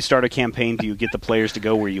 How, when you start a campaign, do you get the players to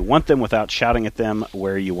go where you want them without shouting at them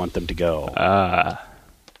where you want them to go?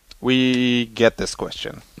 We get this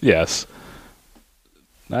question. Yes.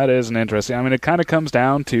 That is an interesting. I mean, it kind of comes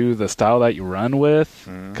down to the style that you run with,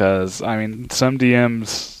 because I mean, some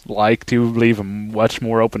DMs like to leave a much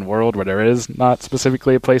more open world where there is not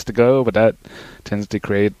specifically a place to go, but that tends to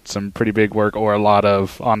create some pretty big work or a lot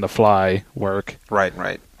of on-the-fly work.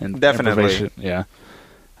 Right. And Definitely. Yeah.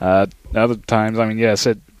 Other times, I mean, yes,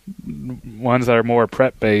 ones that are more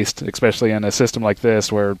prep-based, especially in a system like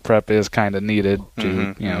this where prep is kind of needed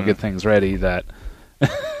to get things ready, that...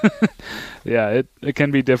 Yeah, it can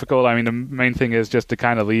be difficult. I mean, the main thing is just to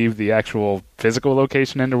kind of leave the actual physical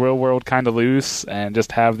location in the real world kind of loose and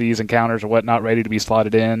just have these encounters or whatnot ready to be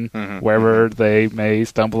slotted in wherever they may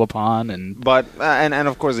stumble upon. But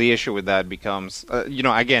of course the issue with that becomes,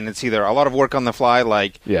 again, it's either a lot of work on the fly,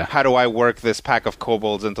 like how do I work this pack of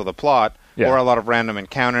kobolds into the plot, or a lot of random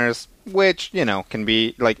encounters, which, can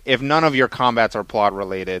be, like, if none of your combats are plot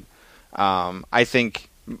related, I think...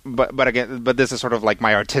 But this is sort of like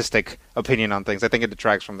my artistic opinion on things. I think it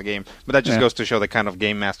detracts from the game, but that just goes to show the kind of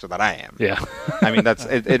game master that I am. Yeah, I mean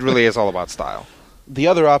it really is all about style. The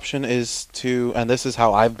other option is to, and this is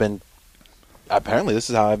how I've been. Apparently, this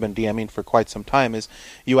is how I've been DMing for quite some time. Is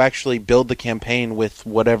you actually build the campaign with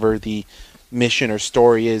whatever the mission or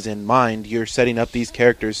story is in mind. You're setting up these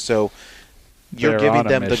characters, so you're giving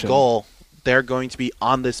them the goal. They're going to be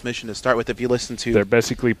on this mission to start with. If you listen to... They're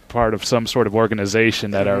basically part of some sort of organization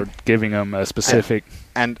that are giving them a specific...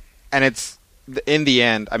 And it's, in the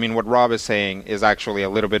end, I mean, what Rob is saying is actually a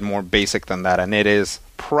little bit more basic than that, and it is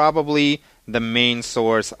probably the main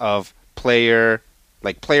source of player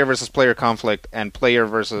versus player conflict and player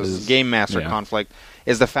versus game master conflict,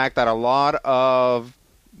 is the fact that a lot of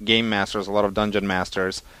game masters, a lot of dungeon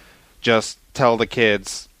masters, just tell the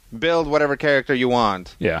kids... build whatever character you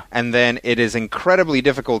want. Yeah. And then it is incredibly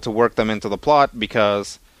difficult to work them into the plot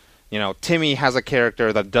because, Timmy has a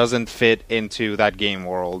character that doesn't fit into that game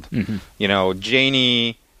world.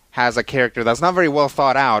 Janie has a character that's not very well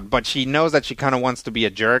thought out, but she knows that she kind of wants to be a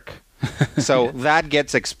jerk. So that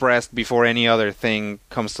gets expressed before any other thing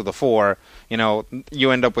comes to the fore.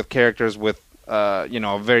 You end up with characters with,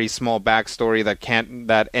 a very small backstory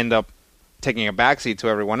that end up taking a backseat to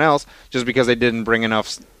everyone else just because they didn't bring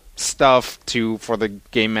enough stuff for the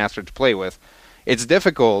game master to play with. It's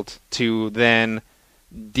difficult to then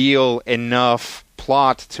deal enough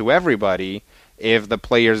plot to everybody if the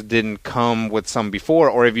players didn't come with some before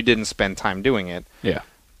or if you didn't spend time doing it. Yeah.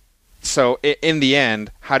 So in the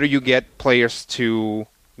end, how do you get players to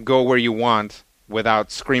go where you want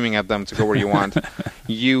without screaming at them to go where you want?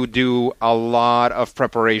 You do a lot of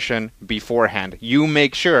preparation beforehand. You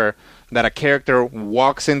make sure that a character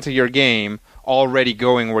walks into your game already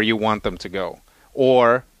going where you want them to go.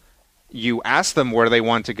 Or you ask them where they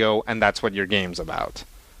want to go, and that's what your game's about.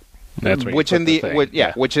 That's which in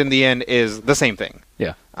the end is the same thing.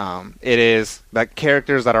 Yeah. It is that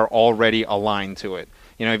characters that are already aligned to it.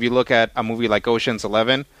 If you look at a movie like Ocean's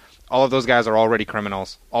 11, all of those guys are already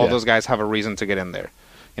criminals. All of those guys have a reason to get in there.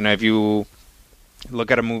 If you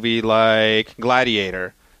look at a movie like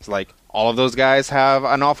Gladiator, it's like all of those guys have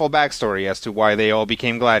an awful backstory as to why they all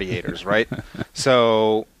became gladiators, right?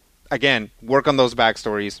 So, again, work on those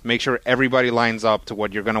backstories. Make sure everybody lines up to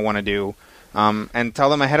what you're going to want to do. And tell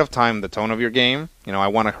them ahead of time the tone of your game. I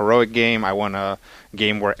want a heroic game. I want a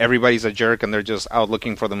game where everybody's a jerk and they're just out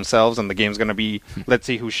looking for themselves, and the game's going to be, let's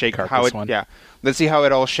see let's see how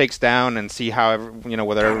it all shakes down and see how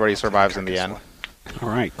whether everybody survives in the end. All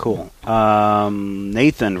right, cool.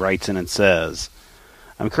 Nathan writes in and says,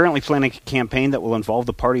 I'm currently planning a campaign that will involve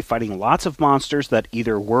the party fighting lots of monsters that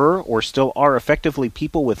either were or still are effectively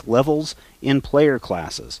people with levels in player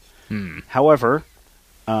classes. However,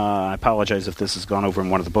 I apologize if this has gone over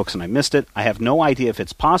in one of the books and I missed it. I have no idea if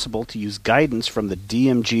it's possible to use guidance from the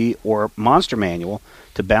DMG or Monster Manual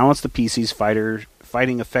to balance the PC's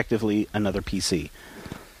fighting effectively another PC.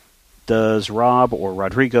 Does Rob or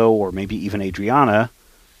Rodrigo or maybe even Adriana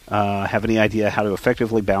have any idea how to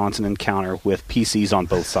effectively balance an encounter with PCs on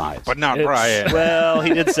both sides. But not Brian. Well,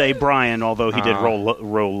 he did say Brian, although he did roll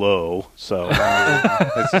low. So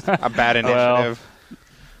it's a bad initiative. Well,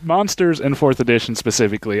 monsters in 4th edition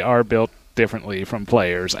specifically are built differently from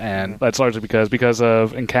players, and that's largely because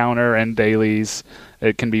of encounter and dailies.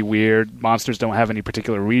 It can be weird. Monsters don't have any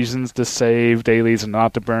particular reasons to save dailies and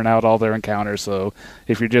not to burn out all their encounters, so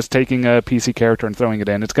if you're just taking a PC character and throwing it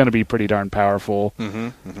in, it's going to be pretty darn powerful.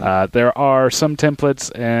 There are some templates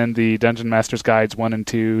in the Dungeon Master's Guides 1 and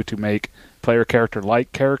 2 to make player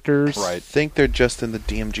character-like characters. Right. I think they're just in the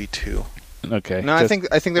DMG 2. Okay. No, I think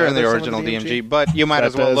they're in the original DMG, but you might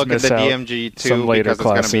as well look at the DMG too because it's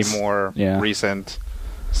going to be more recent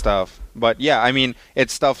stuff. But yeah, I mean,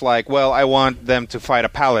 it's stuff like, well, I want them to fight a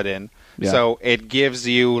paladin, so it gives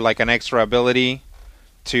you like an extra ability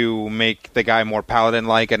to make the guy more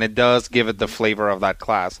paladin-like, and it does give it the flavor of that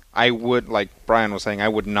class. I would, like Brian was saying, I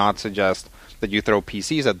would not suggest that you throw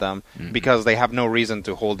PCs at them because they have no reason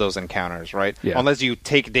to hold those encounters, right? Yeah. Unless you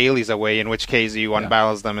take dailies away, in which case you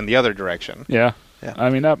unbalance them in the other direction. Yeah.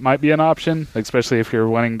 I mean, that might be an option, especially if you're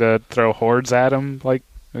wanting to throw hordes at them, like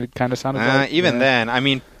it kind of sounded like. Even then, I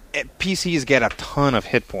mean, PCs get a ton of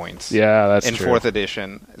hit points. Yeah, that's in true. 4th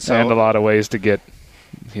edition. So, and a lot of ways to get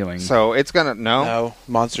healing. So it's going to... No,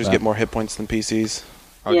 monsters get more hit points than PCs.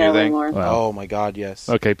 Oh, do they? More. Well, oh my god, yes.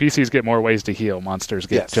 Okay, PCs get more ways to heal. Monsters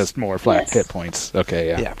get just more flat hit points. Okay,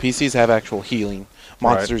 Yeah, PCs have actual healing.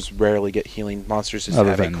 Monsters rarely get healing. Monsters just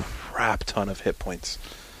have a crap ton of hit points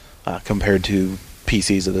compared to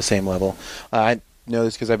PCs at the same level. I know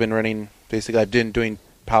this because I've been running... Basically, I've been doing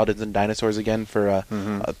Paladins and Dinosaurs again for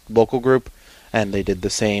a local group, and they did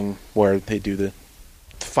the same where they do the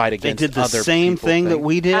fight against other people. They did the same thing that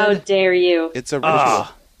we did? How dare you? It's a ritual.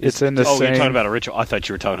 It's in the same... Oh, you're talking about a ritual. I thought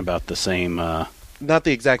you were talking about the same... Not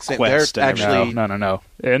the exact same. Quest They're actually... No.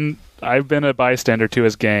 And I've been a bystander to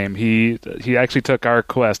his game. He actually took our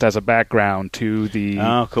quest as a background to the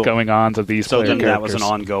going-ons of these player characters. So then that was an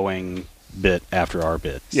ongoing bit after our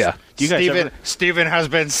bit. Yeah. Steven has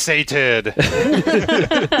been sated.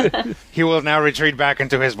 He will now retreat back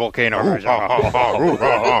into his volcano. Do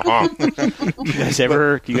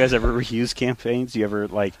you guys ever use campaigns? Do you ever,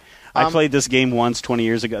 like... I played this game once 20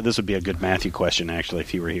 years ago. This would be a good Matthew question, actually,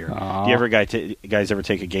 if he were here. Do you ever guys ever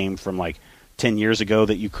take a game from, like, 10 years ago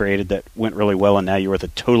that you created that went really well, and now you're with a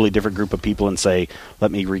totally different group of people and say, let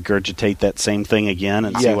me regurgitate that same thing again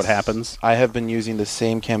and see what happens? I have been using the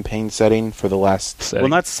same campaign setting for the last... Well,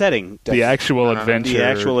 not setting. The actual adventure. The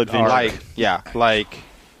actual adventure. Like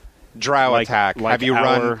Drow Attack. Have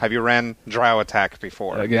you ran Drow Attack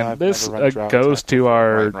before? Again, this goes to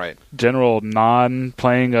our general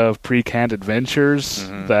non-playing of pre-canned adventures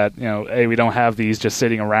that, hey, we don't have these just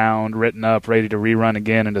sitting around, written up, ready to rerun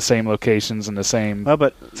again in the same locations and the same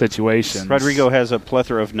situations. Rodrigo has a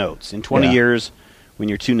plethora of notes. In 20 years, when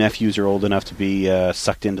your two nephews are old enough to be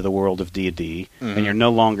sucked into the world of D&D, and you're no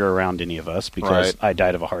longer around any of us because I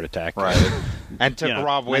died of a heart attack. Right. And took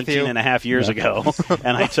Rob with 19 you. and a half years ago.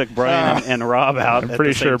 And I took Brian and Rob out. I'm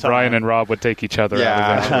pretty sure Brian and Rob would take each other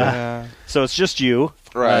out eventually. So it's just you.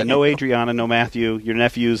 Right. No Adriana, no Matthew, your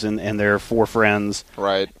nephews and their 4 friends.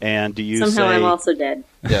 Right. And do you Somehow say... I'm also dead.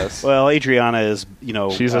 Yes. Well, Adriana is,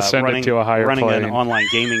 she's ascended to a higher running plane. an online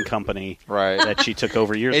gaming company that she took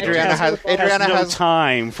over years ago. Adriana has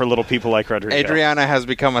time for little people like Rodrigo. Adriana has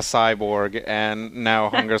become a cyborg and now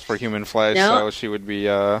hungers for human flesh, so she would be...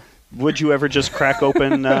 Would you ever just crack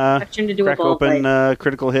open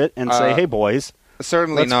Critical Hit and say, hey, boys, let's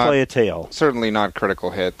play a tale? Certainly not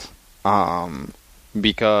Critical Hit.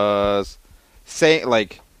 Because,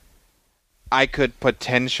 I could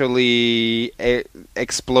potentially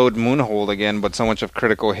explode Moonhold again, but so much of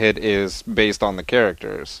Critical Hit is based on the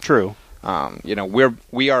characters. True.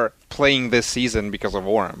 We are playing this season because of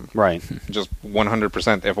Orym. Right. Just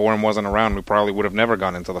 100%. If Orym wasn't around, we probably would have never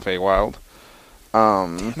gone into the Feywild.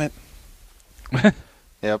 Damn it.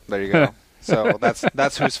 Yep, there you go. So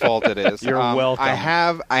that's whose fault it is. You're welcome.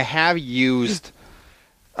 I have used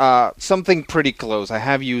something pretty close. I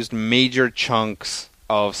have used major chunks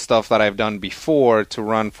of stuff that I've done before to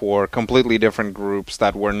run for completely different groups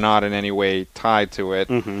that were not in any way tied to it.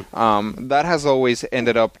 That has always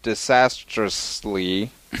ended up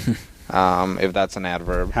disastrously, if that's an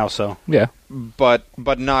adverb. How so? Yeah.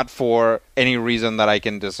 But not for any reason that I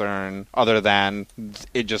can discern other than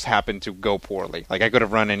it just happened to go poorly. Like, I could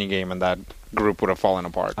have run any game and that group would have fallen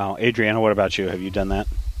apart. Oh, Adriana, what about you? Have you done that?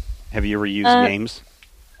 Have you ever used games?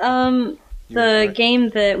 The game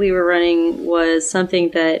that we were running was something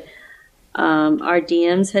that our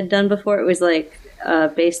DMs had done before. It was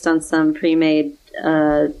based on some pre-made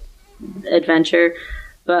adventure.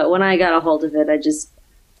 But when I got a hold of it, I just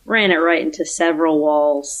ran it right into several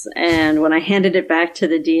walls. And when I handed it back to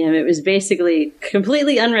the DM, it was basically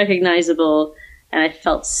completely unrecognizable. And I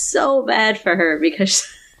felt so bad for her because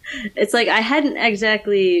it's like I hadn't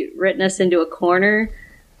exactly written us into a corner,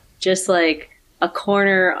 just like a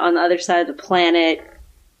corner on the other side of the planet,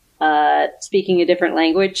 speaking a different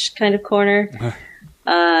language kind of corner.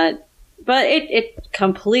 But it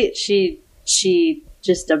complete. She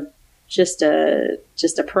just a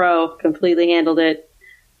pro, completely handled it.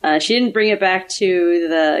 She didn't bring it back to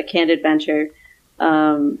the canned adventure,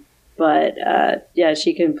 but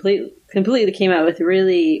she completely came out with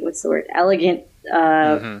really, elegant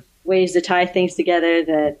ways to tie things together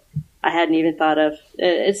that I hadn't even thought of.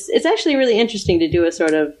 It's actually really interesting to do a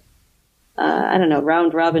sort of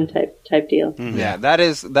round robin type deal. Mm-hmm. Yeah, that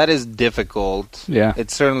is difficult. Yeah,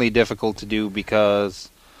 it's certainly difficult to do because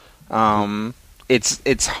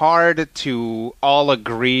it's hard to all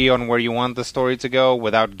agree on where you want the story to go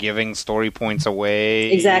without giving story points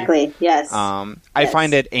away. Exactly. Yes. I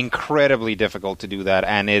find it incredibly difficult to do that,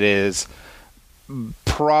 and it is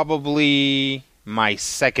probably my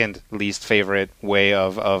second least favorite way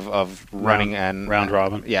of running and round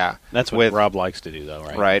robin. Yeah, that's what Rob likes to do, though,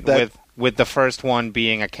 right? Right. With the first one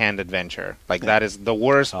being a canned adventure, that is the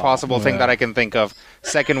worst possible thing that I can think of.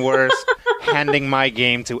 Second worst, handing my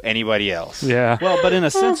game to anybody else. Yeah. Well, but in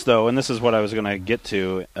a sense, though, and this is what I was going to get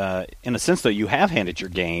to. In a sense, though, you have handed your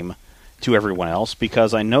game to everyone else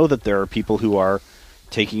because I know that there are people who are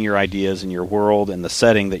taking your ideas and your world and the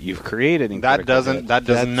setting that you've created. That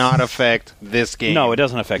does not affect this game. No, it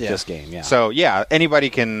doesn't affect this game. Yeah. So anybody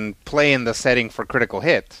can play in the setting for Critical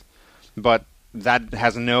Hit, but that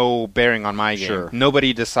has no bearing on my game. Sure.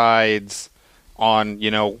 Nobody decides on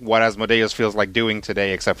what Asmodeus feels like doing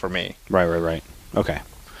today, except for me. Right. Okay.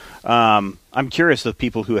 I'm curious of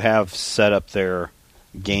people who have set up their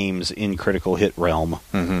games in Critical Hit realm.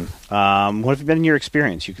 Mm-hmm. What have been your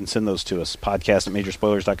experience? You can send those to us,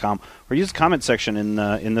 podcast@majorspoilers.com, or use the comment section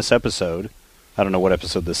in this episode. I don't know what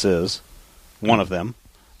episode this is. One of them.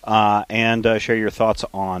 And share your thoughts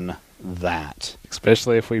on that.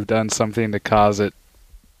 Especially if we've done something to cause it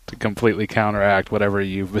to completely counteract whatever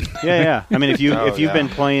you've been doing. Yeah. I mean, if you've been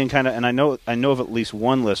playing kind of, and I know of at least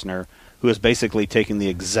one listener who has basically taken the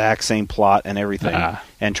exact same plot and everything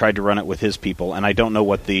and tried to run it with his people. And I don't know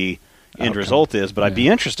what the end result is, but I'd be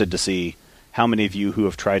interested to see how many of you who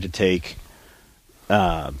have tried to take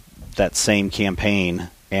that same campaign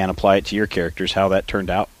and apply it to your characters, how that turned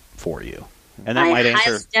out for you. And that might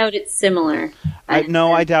answer. I doubt it's similar.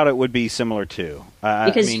 I doubt it would be similar too.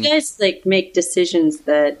 Because you guys make decisions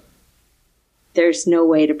that there's no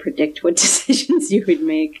way to predict what decisions you would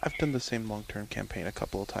make. I've done the same long-term campaign a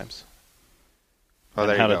couple of times. Oh,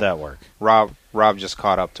 there how you go. Did that work? Rob just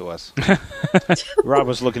caught up to us. Rob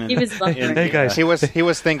was looking. He was hey guys, he was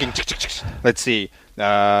thinking. Let's see,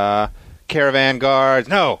 caravan guards.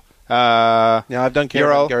 No. I've done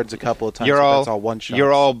caravan guards a couple of times. That's all one shot.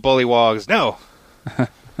 You're all bullywogs. No.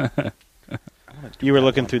 You were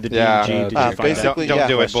looking through the DMG. Basically, don't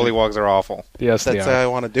do it. Bullywogs are awful. Yes, that's how I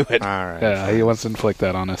want to do it. All right. Yeah, he wants to inflict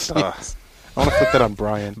that on us. I want to put that on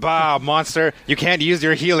Brian. Bah, monster! You can't use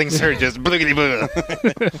your healing surges. Basically,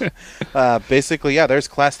 there's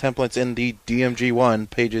class templates in the DMG1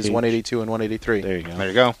 pages 182 and 183. There you go. There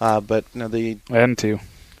you go. But the and 2.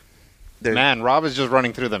 Man, Rob is just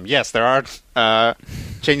running through them. Yes, there are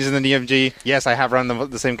changes in the DMG. Yes, I have run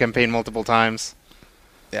the same campaign multiple times.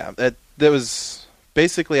 Yeah, that was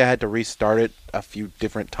basically I had to restart it a few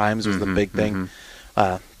different times was the big thing.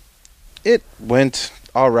 It went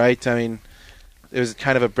all right. I mean, it was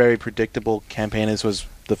kind of a very predictable campaign. This was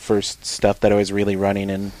the first stuff that I was really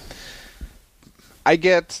running in. I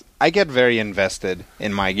get very invested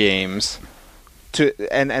in my games.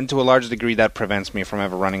 And to a large degree, that prevents me from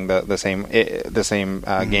ever running the same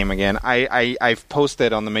game again. I've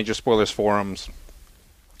posted on the Major Spoilers forums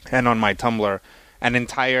and on my Tumblr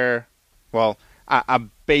a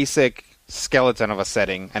basic skeleton of a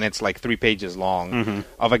setting, and it's like 3 pages long,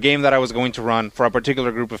 of a game that I was going to run for a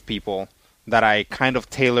particular group of people that I kind of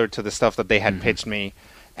tailored to the stuff that they had pitched me,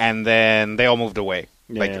 and then they all moved away.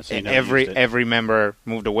 So every member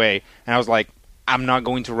moved away, and I was like, I'm not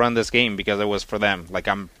going to run this game because it was for them.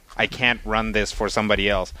 I can't run this for somebody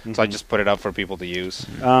else. So I just put it up for people to use.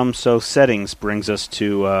 So settings brings us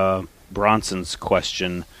to Bronson's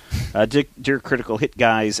question. Dear Critical Hit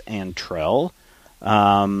guys and Trell,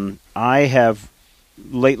 I have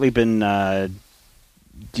lately been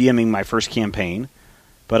DMing my first campaign,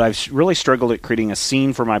 but I've really struggled at creating a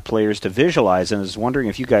scene for my players to visualize, and was wondering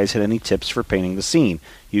if you guys had any tips for painting the scene.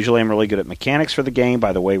 Usually I'm really good at mechanics for the game.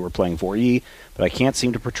 By the way, we're playing 4E, but I can't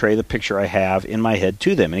seem to portray the picture I have in my head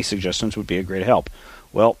to them. Any suggestions would be a great help.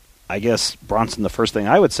 Well, I guess, Bronson, the first thing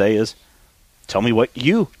I would say is, tell me what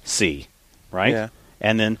you see, right? Yeah.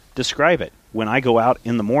 And then describe it. When I go out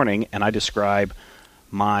in the morning and I describe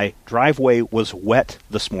my driveway was wet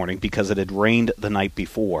this morning because it had rained the night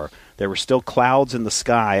before. There were still clouds in the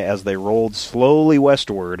sky as they rolled slowly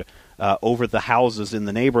westward over the houses in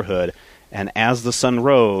the neighborhood. And as the sun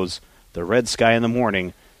rose, the red sky in the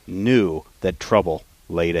morning knew that trouble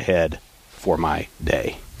laid ahead for my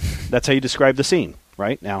day. That's how you describe the scene,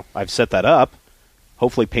 right? Now, I've set that up,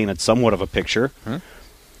 hopefully painted somewhat of a picture.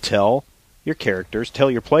 Tell your characters, tell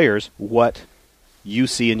your players what you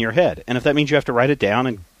see in your head. And if that means you have to write it down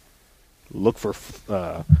and look for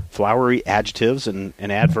flowery adjectives and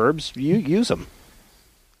adverbs, you use them.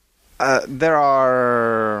 There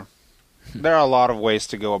are a lot of ways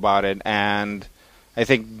to go about it, and I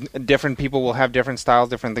think different people will have different styles,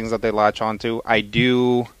 different things that they latch onto.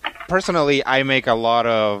 Personally, I make a lot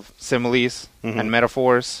of similes and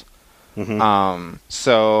metaphors.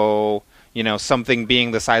 So, something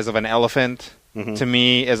being the size of an elephant, to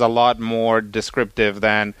me, is a lot more descriptive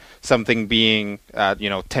than something being,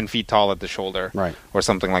 10 feet tall at the shoulder, right, or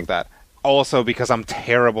something like that. Also, because I'm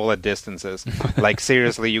terrible at distances. Like,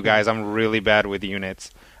 seriously, you guys, I'm really bad with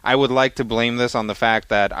units. I would like to blame this on the fact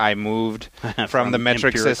that I moved from the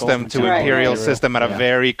metric system to imperial system at a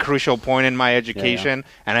very crucial point in my education,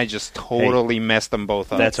 and I just totally messed them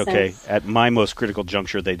both up. That's okay. At my most critical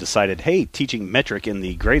juncture, they decided, hey, teaching metric in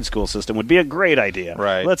the grade school system would be a great idea.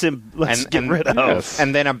 Right. Let's get rid of.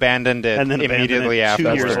 And then abandoned it immediately after.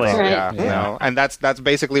 2 years later. Yeah. And that's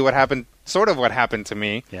basically what happened. Sort of what happened to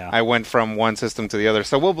me. Yeah. I went from one system to the other.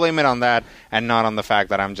 So we'll blame it on that and not on the fact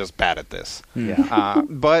that I'm just bad at this. Yeah.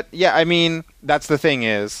 But, yeah, I mean, that's the thing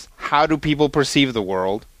is, how do people perceive the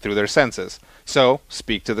world? Through their senses. So,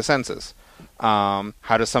 speak to the senses. How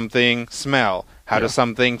does something smell? How does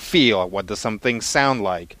something feel? What does something sound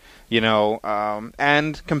like?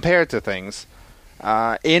 And compare it to things.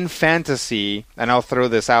 In fantasy, and I'll throw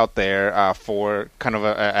this out there for kind of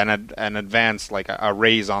an advance, like a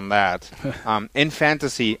raise on that. In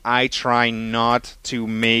fantasy, I try not to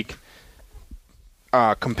make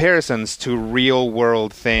comparisons to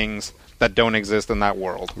real-world things that don't exist in that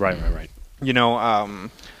world. Right.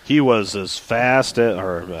 He was as fast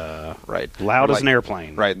loud as an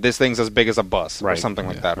airplane. Right. This thing's as big as a bus or something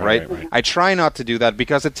like that, right? Right? I try not to do that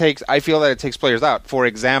because I feel that it takes players out. For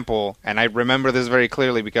example, and I remember this very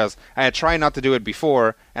clearly because I had tried not to do it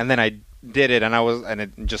before, and then I did it, and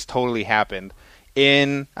it just totally happened.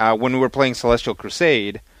 When we were playing Celestial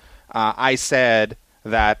Crusade, I said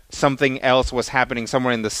that something else was happening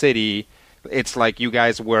somewhere in the city. It's like you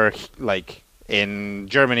guys were, like, in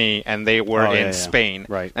Germany and they were in Spain.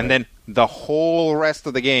 Right. And then the whole rest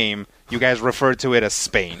of the game, you guys referred to it as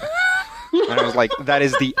Spain. And I was like, that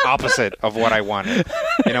is the opposite of what I wanted.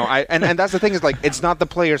 And that's the thing is, like, it's not the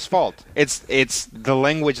player's fault. It's the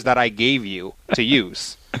language that I gave you to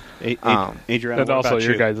use. Adrian, and also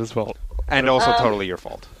your guys' fault. And also totally your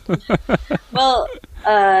fault. Well,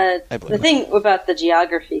 the thing about the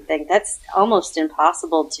geography thing, that's almost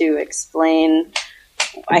impossible to explain.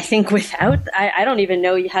 I think without, I don't even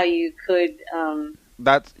know how you could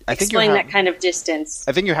explain that kind of distance.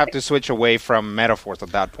 I think you have to switch away from metaphors at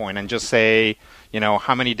that point and just say,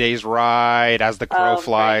 how many days ride as the crow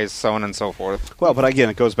flies, so on and so forth. Well, but again,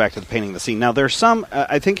 it goes back to the painting the scene. Now, there's some,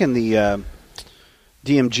 I think in the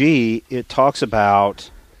DMG, it talks about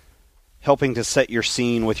helping to set your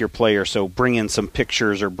scene with your player, so bring in some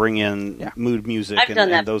pictures or bring in mood music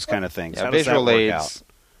and those kind of things. Yeah, how does that work out?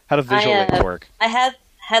 How do visual aids work? I have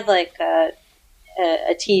had like a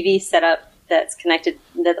TV set up that's connected,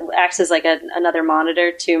 that acts as like another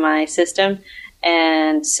monitor to my system.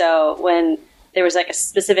 And so when there was like a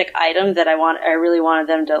specific item that I really wanted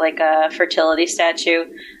them to, like a fertility statue,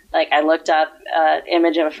 like I looked up an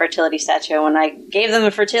image of a fertility statue. And when I gave them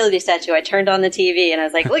a fertility statue, I turned on the TV and I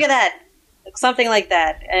was like, look at that. Something like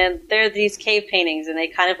that. And there are these cave paintings and they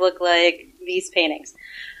kind of look like these paintings.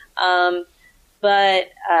 But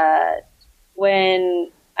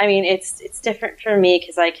it's different for me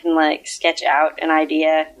because I can like sketch out an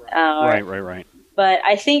idea. Right. But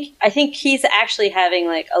I think he's actually having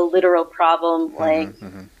like a literal problem. Like,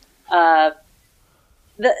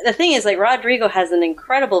 the thing is, like, Rodrigo has an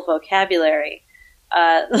incredible vocabulary.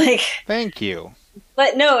 Thank you.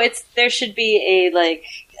 But no, there should be a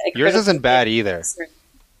yours isn't bad either.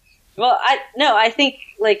 Well, I think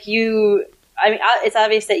like you. I mean, it's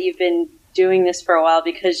obvious that you've been doing this for a while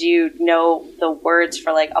because you know the words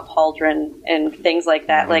for like a pauldron and things like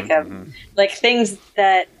that, like things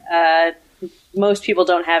that most people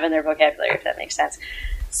don't have in their vocabulary, if that makes sense.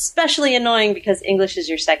 Especially annoying because English is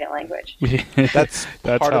your second language. That's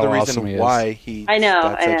part of the reason why he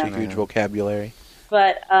got such a huge vocabulary.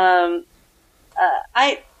 But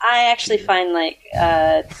I actually find like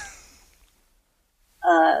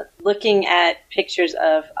looking at pictures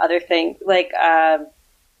of other things, like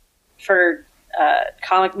for my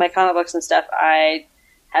comic books and stuff, I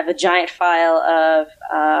have a giant file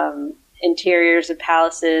of interiors of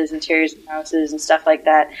palaces, interiors of houses, and stuff like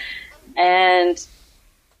that. And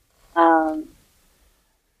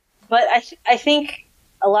but I think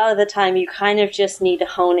a lot of the time you kind of just need to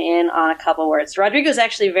hone in on a couple words. Rodrigo's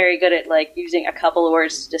actually very good at like using a couple of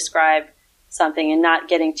words to describe something and not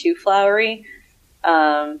getting too flowery.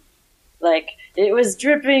 Like it was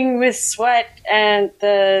dripping with sweat, and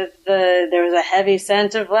there was a heavy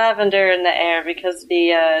scent of lavender in the air because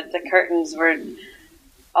the curtains were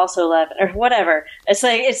also lavender, or whatever. It's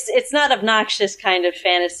like it's not obnoxious kind of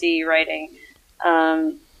fantasy writing.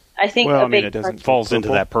 I think it doesn't falls into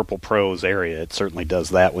that purple prose area. It certainly does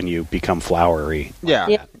that when you become flowery. Yeah.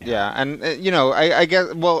 And I guess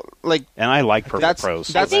and I like purple prose.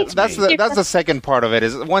 That's the second part of it.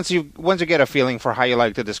 Is once you get a feeling for how you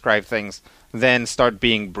like to describe things, then start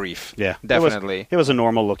being brief. Yeah, definitely. It was a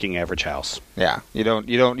normal looking average house. Yeah,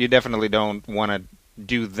 you definitely don't want to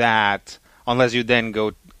do that unless you then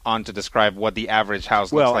go on to describe what the average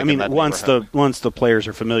house looks like. Well, I mean, once the players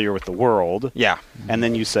are familiar with the world, yeah, and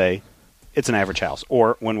then you say it's an average house,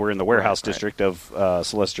 or when we're in the warehouse district of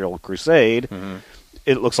Celestial Crusade,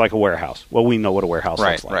 it looks like a warehouse. Well, we know what a warehouse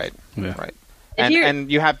looks like, right.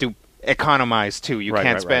 And you have to economize too. You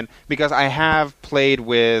can't spend because I have played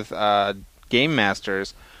with game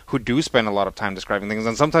masters who do spend a lot of time describing things,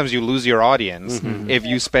 and sometimes you lose your audience if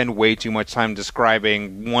you spend way too much time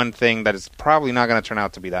describing one thing that is probably not going to turn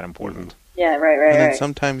out to be that important. Yeah, right. And then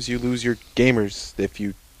sometimes you lose your gamers if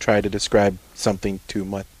you try to describe something too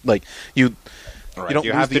much. Like you don't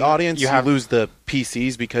lose the audience, you lose the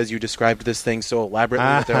PCs because you described this thing so elaborately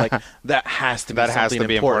that they're like, that has to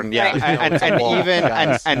be important.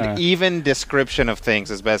 Yeah, and even description of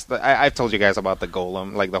things is best. I've told you guys about the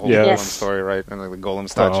golem, like the whole golem story, right? And like the golem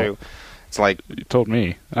statue. It's like you told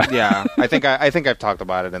me. Yeah, I think I've talked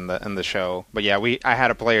about it in the show. But yeah, I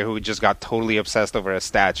had a player who just got totally obsessed over a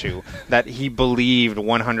statue that he believed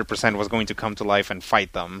 100% was going to come to life and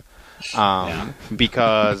fight them.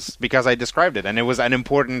 Because I described it, and it was an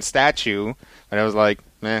important statue, and I was like,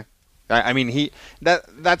 meh. I mean,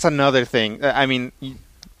 that's another thing. I mean,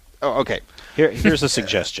 okay. Here's a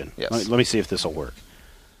suggestion. Yes. Let me see if this will work.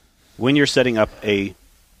 When you're setting up a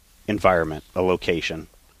environment, a location,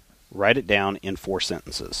 write it down in 4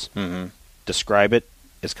 sentences. Describe it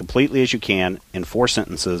as completely as you can in 4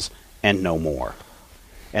 sentences and no more.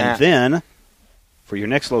 And then, for your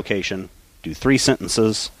next location, do 3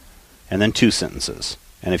 sentences and then 2 sentences.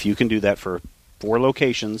 And if you can do that for 4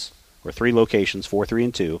 locations, or 3 locations, 4, 3,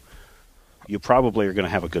 and 2, you probably are going to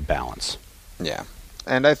have a good balance. Yeah.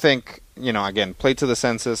 And I think, again, play to the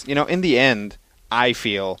senses. In the end, I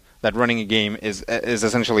feel that running a game is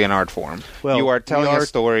essentially an art form. Well, you are telling a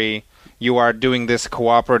story. You are doing this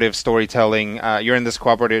cooperative storytelling. You're in this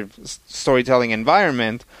cooperative storytelling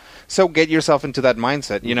environment. So get yourself into that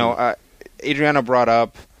mindset. Adriana brought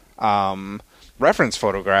up reference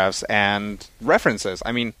photographs and references.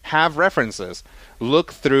 I mean, have references.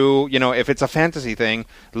 Look through, if it's a fantasy thing,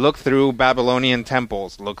 look through Babylonian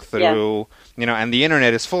temples. Look through, and the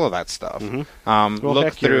internet is full of that stuff.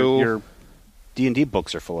 Look through... Your D&D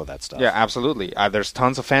books are full of that stuff. Yeah, absolutely. There's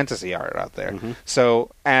tons of fantasy art out there. So,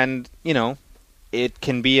 and, it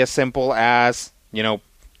can be as simple as,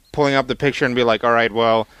 pulling up the picture and be like, all right,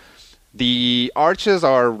 well, the arches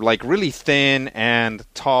are like really thin and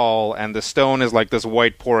tall, and the stone is like this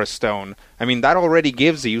white porous stone. I mean, that already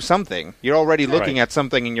gives you something. You're already looking at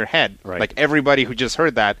something in your head. Right. Like everybody who just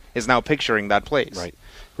heard that is now picturing that place. Right.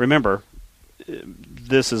 Remember,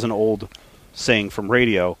 this is an old saying from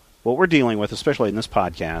radio. What we're dealing with, especially in this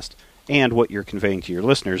podcast, and what you're conveying to your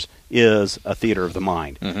listeners, is a theater of the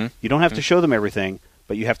mind. You don't have to show them everything,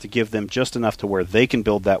 but you have to give them just enough to where they can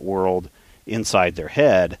build that world inside their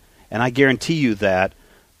head. And I guarantee you that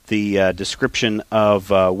the description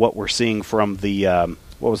of what we're seeing from the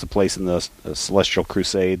what was the place in the Celestial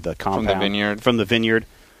Crusade, the compound from the vineyard.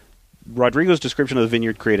 Rodrigo's description of the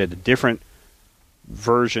vineyard created a different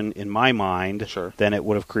version in my mind than it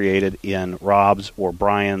would have created in Rob's or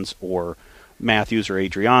Brian's or Matthew's or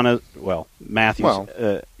Adriana. Well, Matthew's.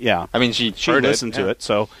 I mean, she listened to it,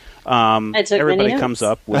 so everybody comes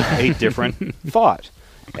up with a different thought.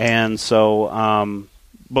 And so,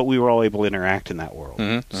 but we were all able to interact in that world.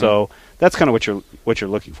 Mm-hmm. So that's kind of what you're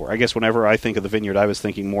looking for. I guess whenever I think of the Vineyard, I was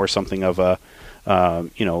thinking more something of a,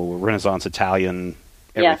 Renaissance Italian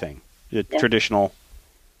everything. Traditional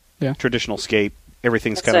scape.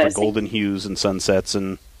 Everything's kind of a golden hues and sunsets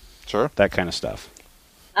and that kind of stuff.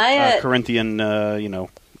 Corinthian,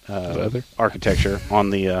 architecture on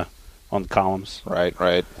the columns.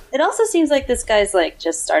 Right. It also seems like this guy's like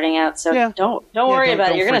just starting out, so don't worry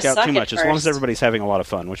about it. You're going to suck too much, as long as everybody's having a lot of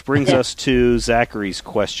fun. Which brings us to Zachary's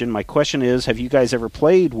question. My question is: have you guys ever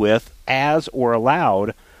played with, as or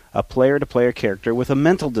allowed, a player-to-player character with a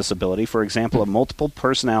mental disability? For example, a multiple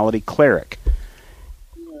personality cleric.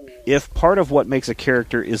 If part of what makes a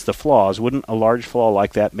character is the flaws, wouldn't a large flaw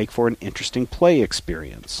like that make for an interesting play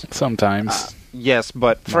experience? Sometimes. Yes,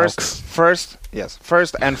 but first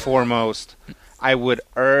and foremost, I would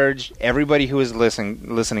urge everybody who is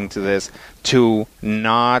listening to this to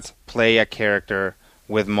not play a character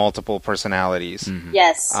with multiple personalities. Mm-hmm.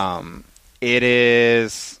 Yes. It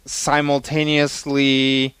is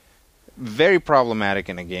simultaneously very problematic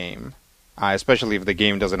in a game, especially if the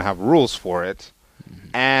game doesn't have rules for it,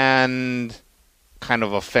 and kind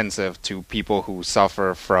of offensive to people who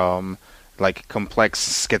suffer from like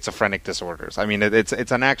complex schizophrenic disorders. I mean, it's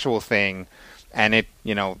an actual thing, and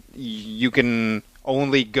you can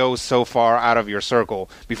only go so far out of your circle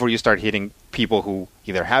before you start hitting people who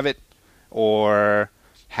either have it or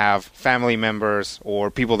have family members or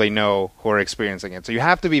people they know who are experiencing it. So you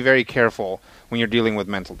have to be very careful when you're dealing with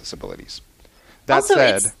mental disabilities. That also,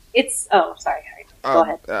 said, sorry, Harry. Go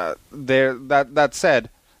ahead. That said,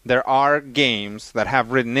 there are games that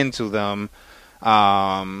have written into them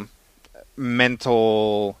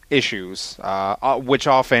mental issues, which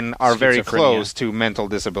often are very close to mental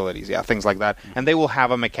disabilities. Yeah, things like that, and they will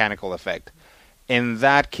have a mechanical effect. In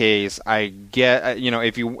that case, I get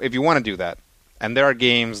if you want to do that, and there are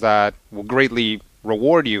games that will greatly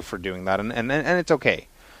reward you for doing that, and it's okay.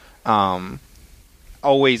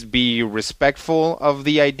 Always be respectful of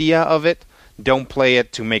the idea of it. Don't play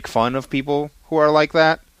it to make fun of people who are like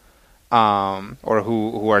that, or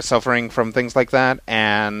who are suffering from things like that,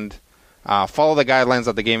 and follow the guidelines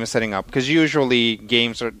that the game is setting up. Because usually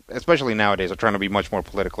games, especially nowadays, are trying to be much more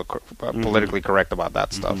politically correct about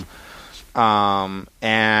that stuff.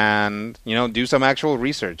 And do some actual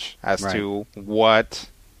research as to what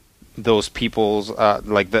those people's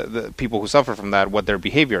like the people who suffer from that, what their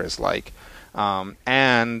behavior is like,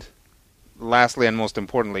 and lastly and most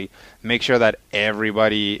importantly, make sure that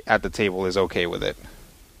everybody at the table is okay with it.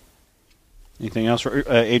 Anything else?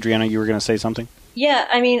 Adriana, you were going to say something? Yeah,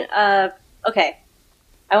 I mean, okay.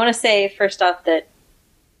 I want to say first off that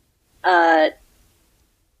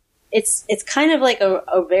it's kind of like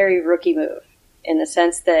a very rookie move in the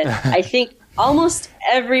sense that I think almost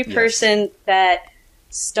every person that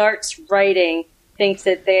starts writing thinks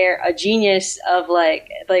that they're a genius of like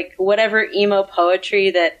whatever emo poetry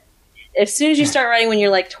that as soon as you start writing when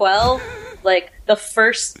you're like 12, like the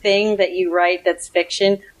first thing that you write that's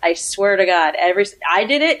fiction, I swear to God, I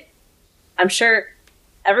did it. I'm sure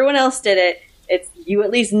everyone else did it. It's you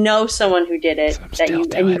at least know someone who did it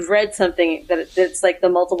you've read something that's like the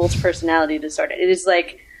multiple personality disorder. It is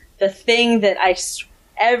like the thing that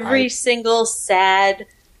every single sad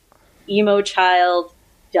emo child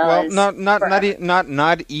does. Well,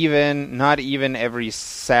 not even every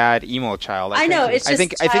sad emo child. I know it's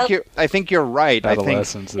just I think you're right. I think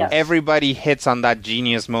everybody hits on that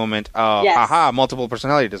genius moment of multiple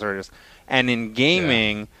personality disorders, and in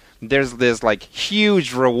gaming. There's this like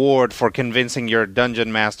huge reward for convincing your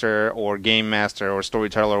dungeon master or game master or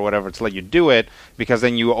storyteller or whatever to let you do it, because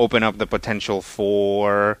then you open up the potential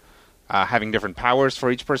for having different powers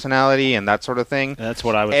for each personality and that sort of thing. That's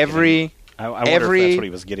what I was. I wonder if that's what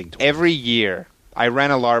he was getting to. Every year, I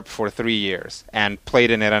ran a LARP for 3 years and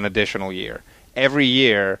played in it an additional year. Every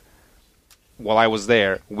year, while I was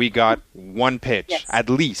there, we got one pitch at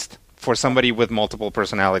least for somebody with multiple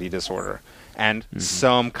personality disorder. And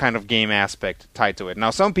some kind of game aspect tied to it.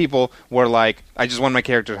 Now, some people were like, I just want my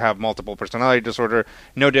character to have multiple personality disorder,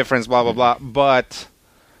 no difference, blah, blah, blah. But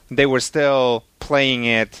they were still playing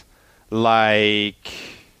it like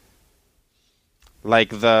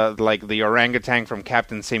the orangutan from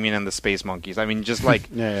Captain Simian and the Space Monkeys. I mean, just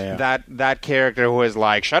like that character who is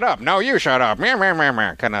like, shut up, no, you shut up,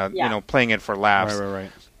 kind of, playing it for laughs.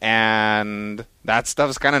 Right. And that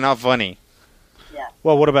stuff's kind of not funny.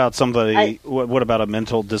 Well, what about somebody? What about a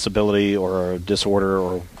mental disability or a disorder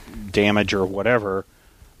or damage or whatever?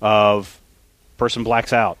 Of person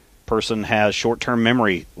blacks out, person has short-term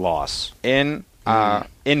memory loss. In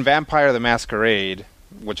In Vampire the Masquerade,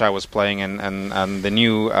 which I was playing, and the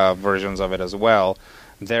new versions of it as well,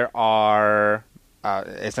 there are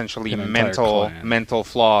essentially mental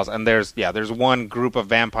flaws, and there's one group of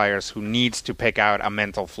vampires who needs to pick out a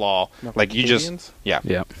mental flaw. Like you just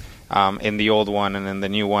in the old one, and in the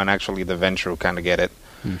new one, actually the Ventrue kind of get it.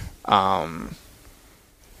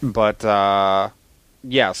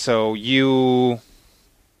 So you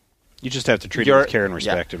just have to treat it with care and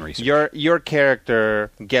respect and research. Your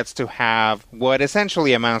character gets to have what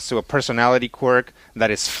essentially amounts to a personality quirk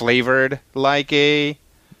that is flavored like a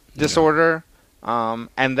disorder,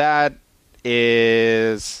 and that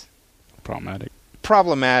is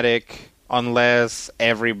problematic unless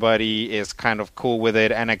everybody is kind of cool with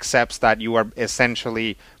it and accepts that you are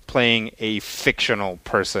essentially playing a fictional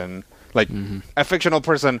person, like a fictional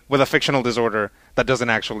person with a fictional disorder that doesn't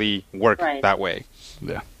actually work that way.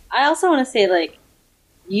 Yeah. I also want to say, like,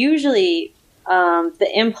 usually the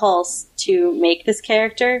impulse to make this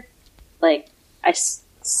character, like, I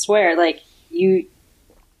swear, like,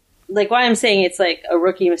 why I'm saying it's like a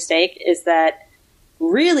rookie mistake is that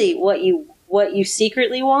really what you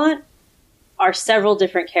secretly want are several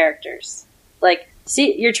different characters. Like,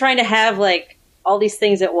 see, you're trying to have, like, all these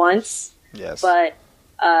things at once. Yes. But,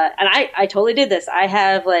 and I totally did this. I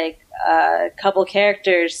have, like, a couple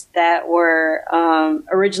characters that were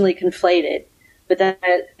originally conflated, but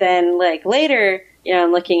then like later,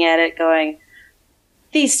 I'm looking at it going,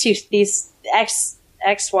 these X,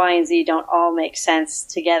 Y, and Z don't all make sense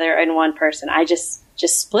together in one person. I just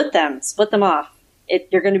split them off.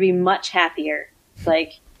 You're going to be much happier,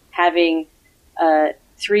 like having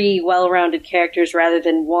 3 well-rounded characters rather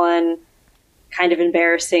than one kind of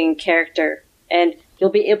embarrassing character, and you'll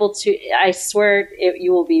be able to, I swear,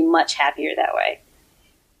 you will be much happier that way.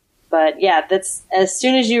 But yeah, that's as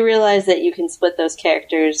soon as you realize that you can split those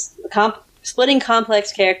characters, splitting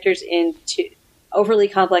complex characters into, overly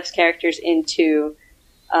complex characters into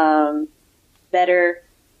better,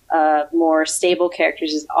 more stable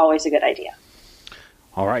characters is always a good idea.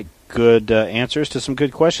 All right. Good answers to some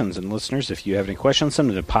good questions. And listeners, if you have any questions, send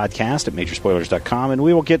them to podcast@majorspoilers.com, and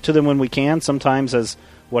we will get to them when we can. Sometimes, as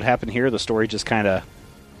what happened here, the story just kind of,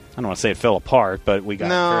 I don't want to say it fell apart, but we got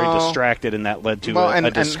very distracted, and that led to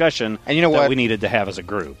a discussion that we needed to have as a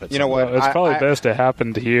group. It's probably best it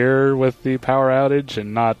happened here with the power outage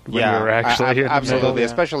and not when we were actually here. Absolutely,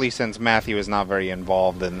 especially since Matthew is not very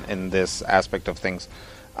involved in this aspect of things.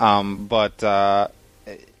 But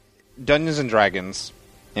Dungeons and Dragons,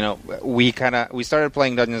 we started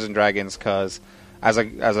playing Dungeons and Dragons because as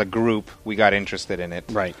a group we got interested in it,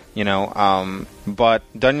 right? But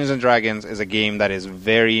Dungeons and Dragons is a game that is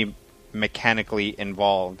very mechanically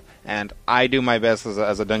involved, and I do my best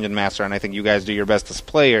as a dungeon master, and I think you guys do your best as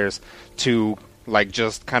players to like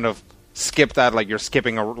just kind of skip that, like you're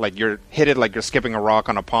skipping you're skipping a rock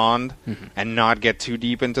on a pond, and not get too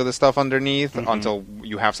deep into the stuff underneath until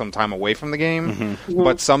you have some time away from the game.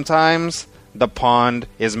 But sometimes the pond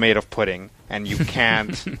is made of pudding, and you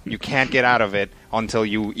can't get out of it until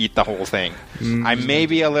you eat the whole thing. I may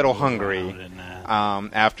be a little hungry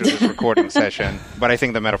after this recording session, but I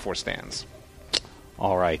think the metaphor stands.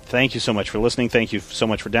 All right. Thank you so much for listening. Thank you so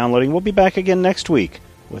much for downloading. We'll be back again next week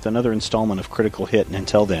with another installment of Critical Hit, and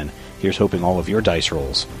until then, here's hoping all of your dice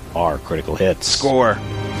rolls are critical hits. Score!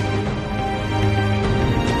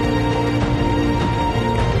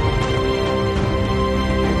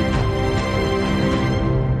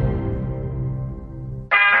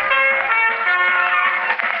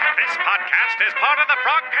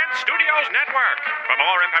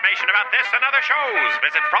 About this and other shows,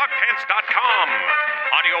 visit frogpants.com.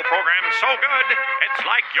 Audio program so good, it's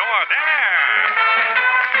like you're there.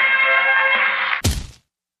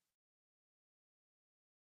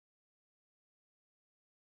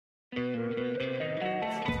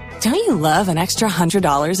 Don't you love an extra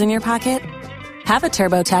 $100 in your pocket? Have a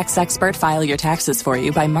TurboTax expert file your taxes for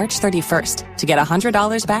you by March 31st to get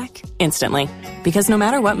 $100 back instantly. Because no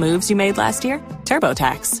matter what moves you made last year,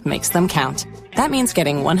 TurboTax makes them count. That means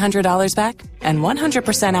getting $100 back and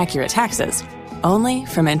 100% accurate taxes, only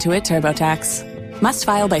from Intuit TurboTax. Must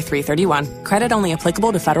file by 3/31. Credit only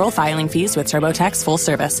applicable to federal filing fees with TurboTax full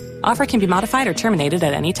service. Offer can be modified or terminated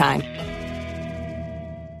at any time.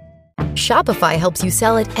 Shopify helps you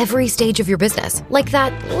sell at every stage of your business. Like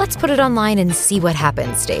that, let's put it online and see what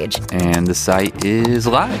happens stage. And the site is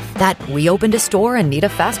live. That we opened a store and need a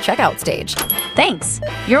fast checkout stage. Thanks.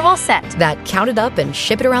 You're all set. That count it up and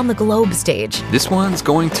ship it around the globe stage. This one's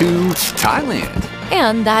going to Thailand.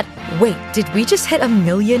 And that, wait, did we just hit 1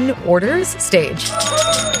 million orders stage?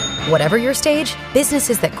 Whatever your stage,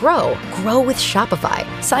 businesses that grow with Shopify.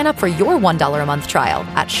 Sign up for your $1 a month trial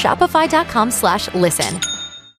at shopify.com/listen.